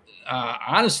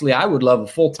 Honestly, I would love a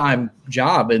full-time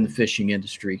job in the fishing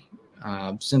industry.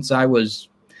 Since I was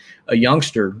a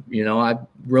youngster, you know, I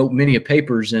wrote many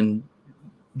papers in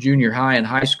junior high and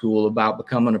high school about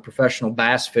becoming a professional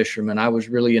bass fisherman. I was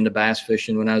really into bass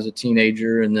fishing when I was a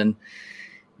teenager. And then,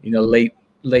 you know,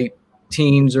 late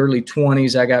teens, early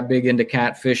 20s, I got big into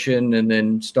catfishing and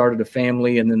then started a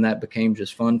family. And then that became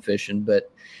just fun fishing.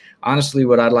 But honestly,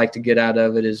 what I'd like to get out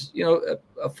of it is, you know,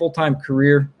 a full-time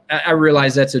career. I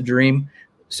realize that's a dream.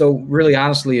 So really,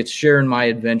 honestly, it's sharing my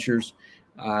adventures,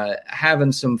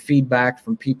 having some feedback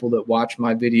from people that watch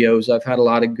my videos. I've had a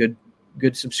lot of good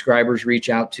subscribers reach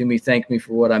out to me, thank me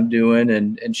for what I'm doing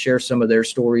and share some of their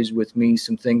stories with me,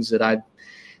 some things that I've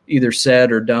either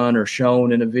said or done or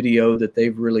shown in a video that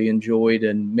they've really enjoyed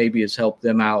and maybe has helped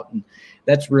them out. And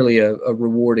that's really a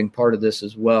rewarding part of this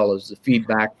as well, as the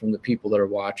feedback from the people that are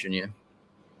watching you.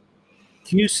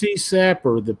 QC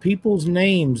Sapper, the people's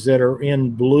names that are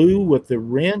in blue with the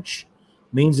wrench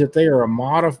means that they are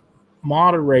a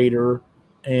moderator.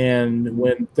 And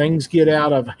when things get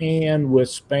out of hand with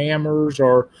spammers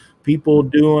or people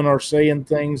doing or saying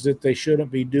things that they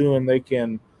shouldn't be doing, they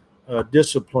can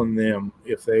discipline them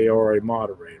if they are a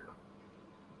moderator.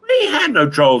 We ain't had no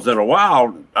trolls in a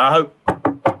while. I hope,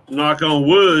 knock on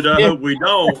wood, I hope we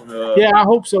don't. Yeah, I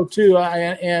hope so too.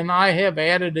 And I have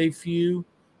added a few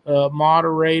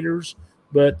moderators,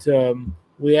 but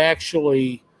we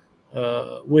actually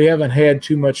we haven't had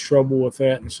too much trouble with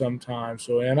that in some time.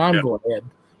 So, and I'm glad,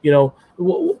 you know,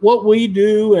 what we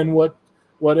do and what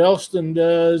Elston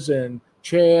does and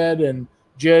Chad and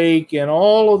Jake and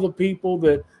all of the people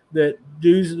that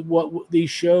do what these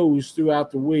shows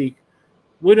throughout the week.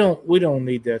 We don't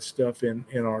need that stuff in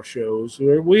our shows.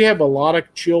 We have a lot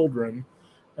of children,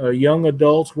 young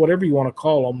adults, whatever you want to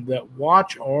call them, that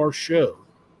watch our show.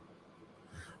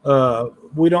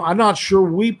 I'm not sure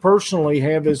we personally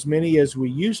have as many as we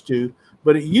used to,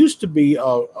 but it used to be a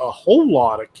whole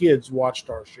lot of kids watched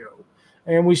our show,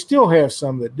 and we still have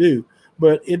some that do,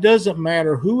 but it doesn't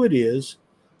matter who it is.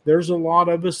 There's a lot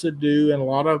of us that do, and a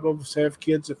lot of us have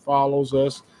kids that follows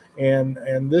us, and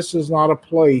this is not a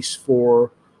place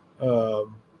for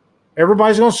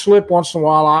everybody's going to slip once in a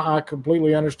while. I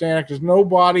completely understand it because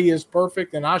nobody is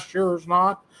perfect, and I sure is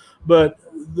not, but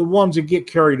the ones that get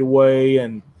carried away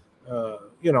and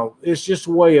you know, it's just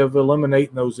a way of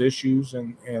eliminating those issues,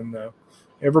 and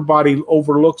everybody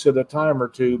overlooks it a time or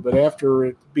two, but after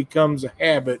it becomes a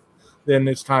habit, then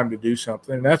it's time to do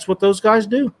something. And that's what those guys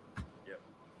do.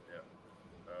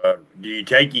 Do you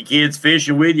take your kids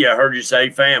fishing with you? I heard you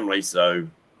say family, so.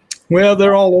 Well,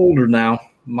 they're all older now.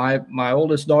 My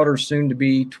oldest daughter is soon to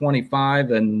be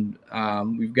 25, and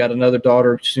we've got another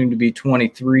daughter soon to be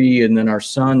 23, and then our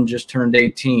son just turned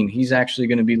 18. He's actually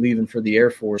going to be leaving for the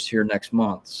Air Force here next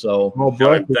month. So,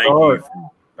 thank you,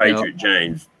 Patriot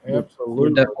James. Absolutely, we're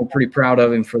definitely pretty proud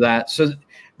of him for that. So,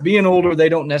 being older, they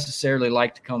don't necessarily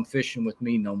like to come fishing with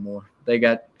me no more. They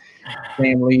got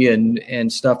family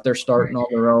and stuff they're starting on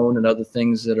their own, and other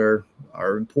things that are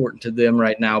important to them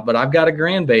right now. But I've got a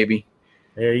grandbaby.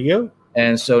 There you go.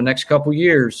 And so next couple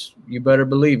years, you better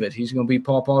believe it, he's going to be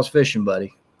Pawpaw's fishing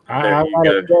buddy. I got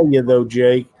to tell you though,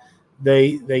 Jake,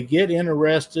 they get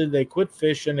interested. They quit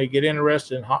fishing. They get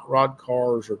interested in hot rod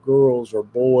cars or girls or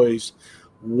boys,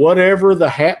 whatever the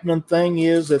happening thing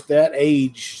is at that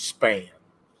age span.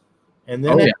 And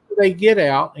then after they get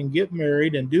out and get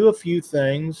married and do a few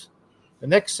things, the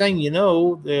next thing you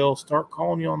know, they'll start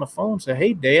calling you on the phone and say,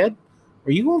 "Hey, Dad,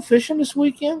 are you going fishing this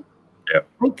weekend? Yep.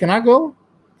 Hey, can I go?"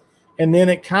 And then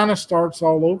it kind of starts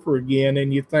all over again.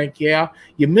 And you think, yeah,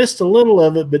 you missed a little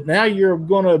of it, but now you're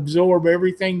going to absorb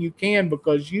everything you can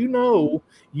because you know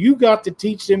you got to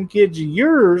teach them kids of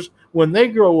yours when they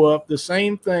grow up the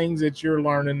same things that you're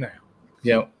learning now.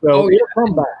 Yeah. So it'll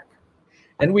come back.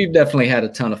 And we've definitely had a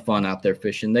ton of fun out there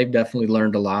fishing. They've definitely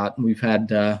learned a lot. We've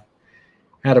had a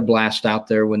blast out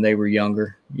there when they were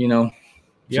younger, you know.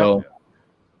 Yep. So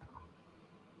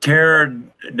Tara,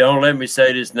 don't let me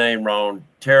say this name wrong.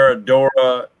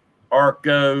 Dora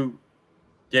Arco,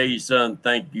 tell your son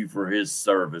thank you for his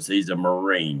service. He's a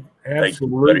Marine.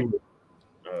 Absolutely. Thank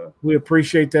you, we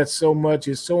appreciate that so much.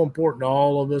 It's so important to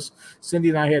all of us. Cindy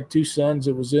and I had 2 sons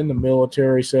that was in the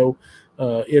military, so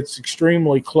it's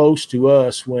extremely close to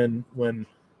us when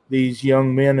these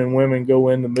young men and women go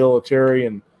in the military,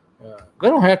 and they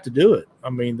don't have to do it. I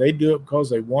mean, they do it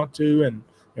because they want to,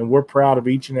 and we're proud of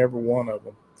each and every one of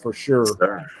them for sure.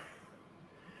 Sir.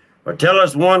 Well, tell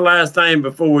us one last thing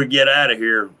before we get out of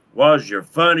here. What was your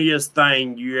funniest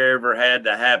thing you ever had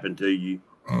to happen to you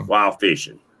while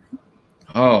fishing?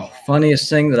 Oh, funniest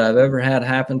thing that I've ever had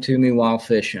happen to me while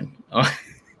fishing.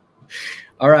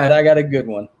 All right, I got a good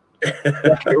one.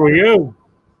 Here we go.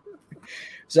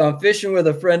 So I'm fishing with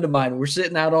a friend of mine. We're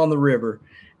sitting out on the river,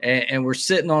 and we're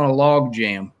sitting on a log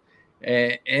jam.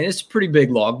 And it's a pretty big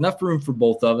log, enough room for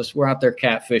both of us. We're out there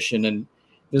catfishing, and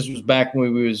this was back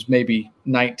when we was maybe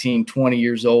 19, 20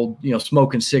 years old, you know,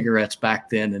 smoking cigarettes back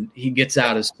then. And he gets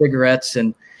out his cigarettes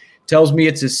and tells me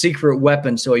it's his secret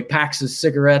weapon. So he packs his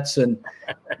cigarettes and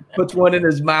puts one in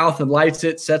his mouth and lights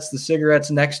it, sets the cigarettes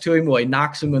next to him. Well, he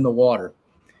knocks him in the water.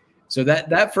 So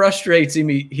that frustrates him.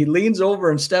 He leans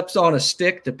over and steps on a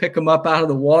stick to pick him up out of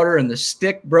the water, and the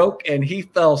stick broke, and he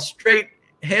fell straight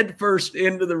head first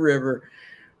into the river.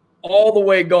 All the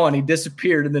way gone. He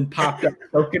disappeared and then popped up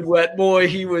soaking wet. Boy,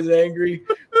 he was angry,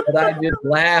 but I just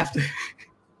laughed.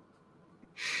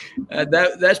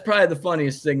 That's probably the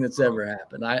funniest thing that's ever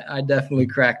happened. I definitely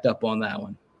cracked up on that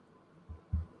one.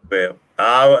 Well,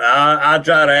 I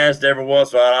try to ask every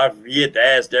once in a while. I forget to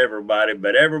ask everybody,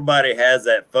 but everybody has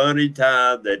that funny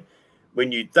time that when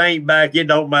you think back, it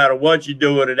don't matter what you're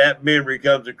doing, and that memory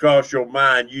comes across your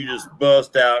mind, you just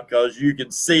bust out because you can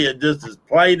see it just as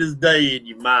plain as day in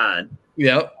your mind.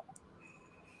 Yep.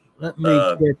 Let me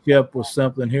catch up with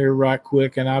something here right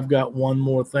quick, and I've got one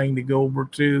more thing to go over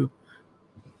too.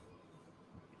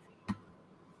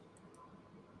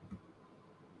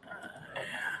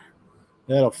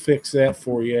 That'll fix that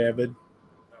for you, Avid.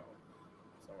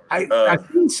 I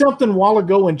seen something a while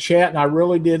ago in chat, and I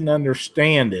really didn't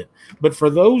understand it. But for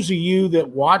those of you that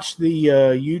watched the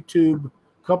YouTube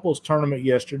couples tournament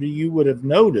yesterday, you would have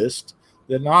noticed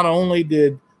that not only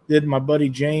did my buddy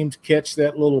James catch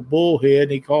that little bullhead,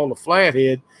 he called a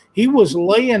flathead, he was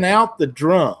laying out the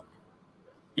drum.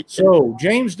 So,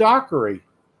 James Dockery,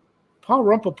 Paul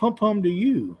Rumpa-Pum-Pum to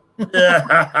you.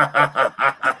 The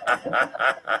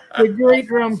great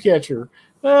drum catcher.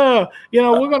 We're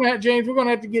going to have James. We're going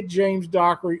to have to get James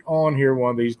Dockery on here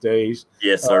one of these days.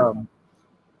 Yes, sir.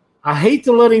 I hate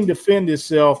to let him defend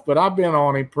himself, but I've been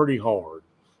on him pretty hard,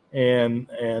 and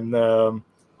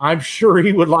I'm sure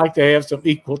he would like to have some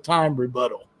equal time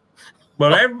rebuttal.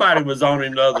 Well, everybody was on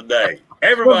him the other day.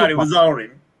 Everybody was on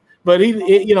him, but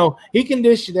he can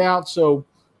dish it out. So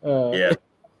yeah.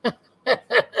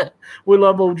 We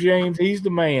love old James. He's the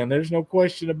man. There's no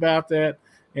question about that.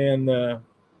 And him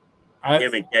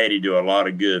and Katie do a lot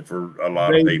of good for a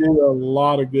lot of people. They do a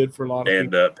lot of good for a lot of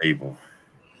stand-up people.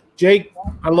 Jake,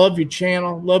 I love your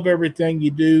channel. Love everything you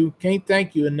do. Can't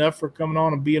thank you enough for coming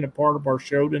on and being a part of our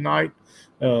show tonight.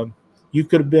 You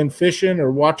could have been fishing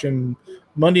or watching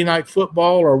Monday Night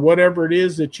Football or whatever it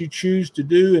is that you choose to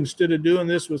do instead of doing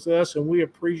this with us, and we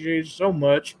appreciate it so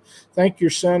much. Thank your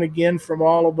son again from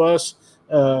all of us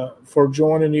for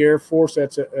joining the Air Force.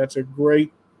 That's a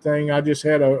great thing. I just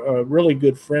had a really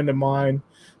good friend of mine.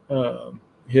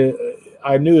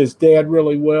 I knew his dad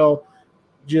really well.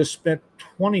 Just spent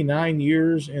 29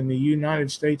 years in the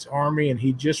United States Army, and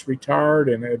he just retired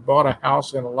and had bought a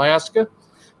house in Alaska,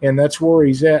 and that's where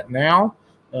he's at now.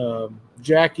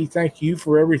 Jackie, thank you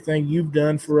for everything you've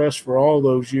done for us for all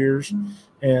those years.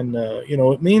 And,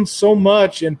 it means so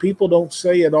much, and people don't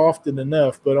say it often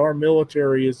enough, but our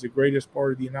military is the greatest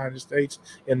part of the United States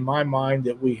in my mind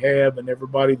that we have, and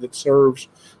everybody that serves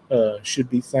should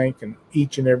be thanking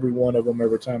each and every one of them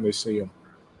every time they see them.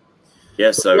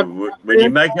 Yes, so when you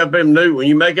make up in new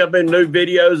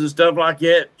videos and stuff like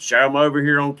that, share them over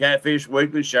here on Catfish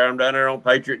Weekly, share them down there on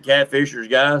Patriot Catfishers,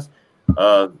 guys.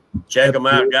 Check them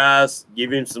out, guys.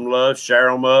 Give him some love, share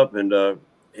them up, and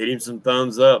hit him some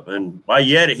thumbs up. And while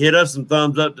you at it, hit us some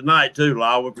thumbs up tonight too,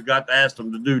 Lyle. We forgot to ask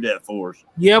them to do that for us.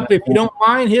 Yep, if you don't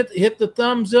mind, hit the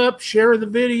thumbs up, share the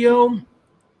video.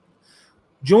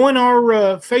 Join our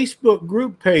Facebook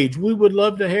group page. We would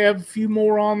love to have a few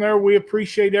more on there. We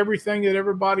appreciate everything that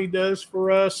everybody does for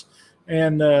us,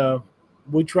 and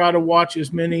we try to watch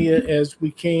as many as we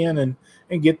can and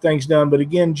get things done. But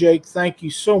again, Jake, thank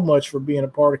you so much for being a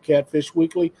part of Catfish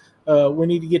Weekly. We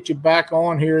need to get you back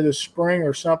on here this spring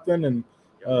or something. And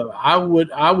I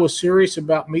was serious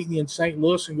about meeting you in St.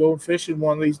 Louis and going fishing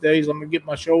one of these days. I'm gonna get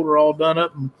my shoulder all done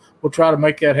up, and we'll try to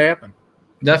make that happen.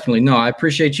 Definitely. No, I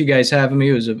appreciate you guys having me.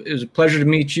 It was a pleasure to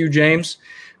meet you, James.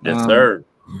 Yes, sir.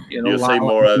 You'll see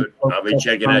more of it. I'll be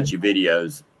checking out your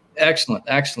videos. Excellent.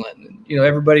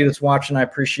 Everybody that's watching, I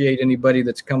appreciate anybody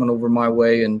that's coming over my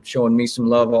way and showing me some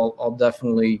love. I'll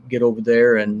definitely get over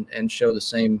there and show the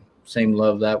same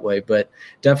love that way. But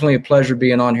definitely a pleasure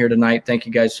being on here tonight. Thank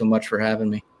you guys so much for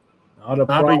having me.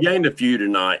 I'll be gained a few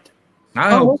tonight.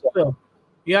 I hope so.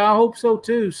 Yeah, I hope so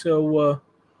too. So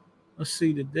let's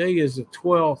see. Today is the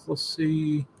 12th. Let's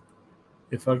see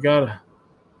if I got a.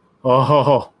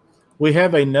 Oh, we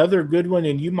have another good one,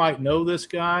 and you might know this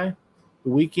guy. The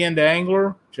Weekend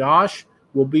Angler, Josh,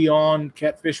 will be on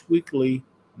Catfish Weekly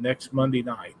next Monday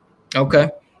night. Okay.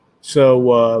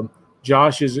 So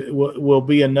Josh will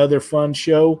be another fun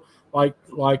show like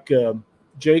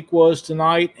Jake was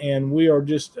tonight, and we are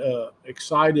just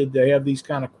excited to have these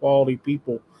kind of quality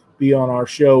people be on our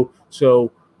show.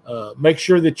 So make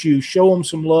sure that you show them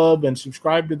some love and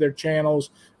subscribe to their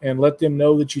channels and let them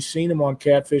know that you've seen them on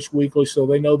Catfish Weekly so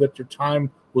they know that their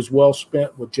time was well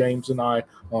spent with James and I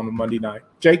on a Monday night.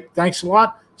 Jake, thanks a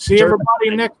lot. See everybody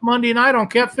next Monday night on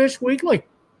Catfish Weekly.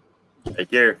 Take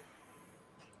care.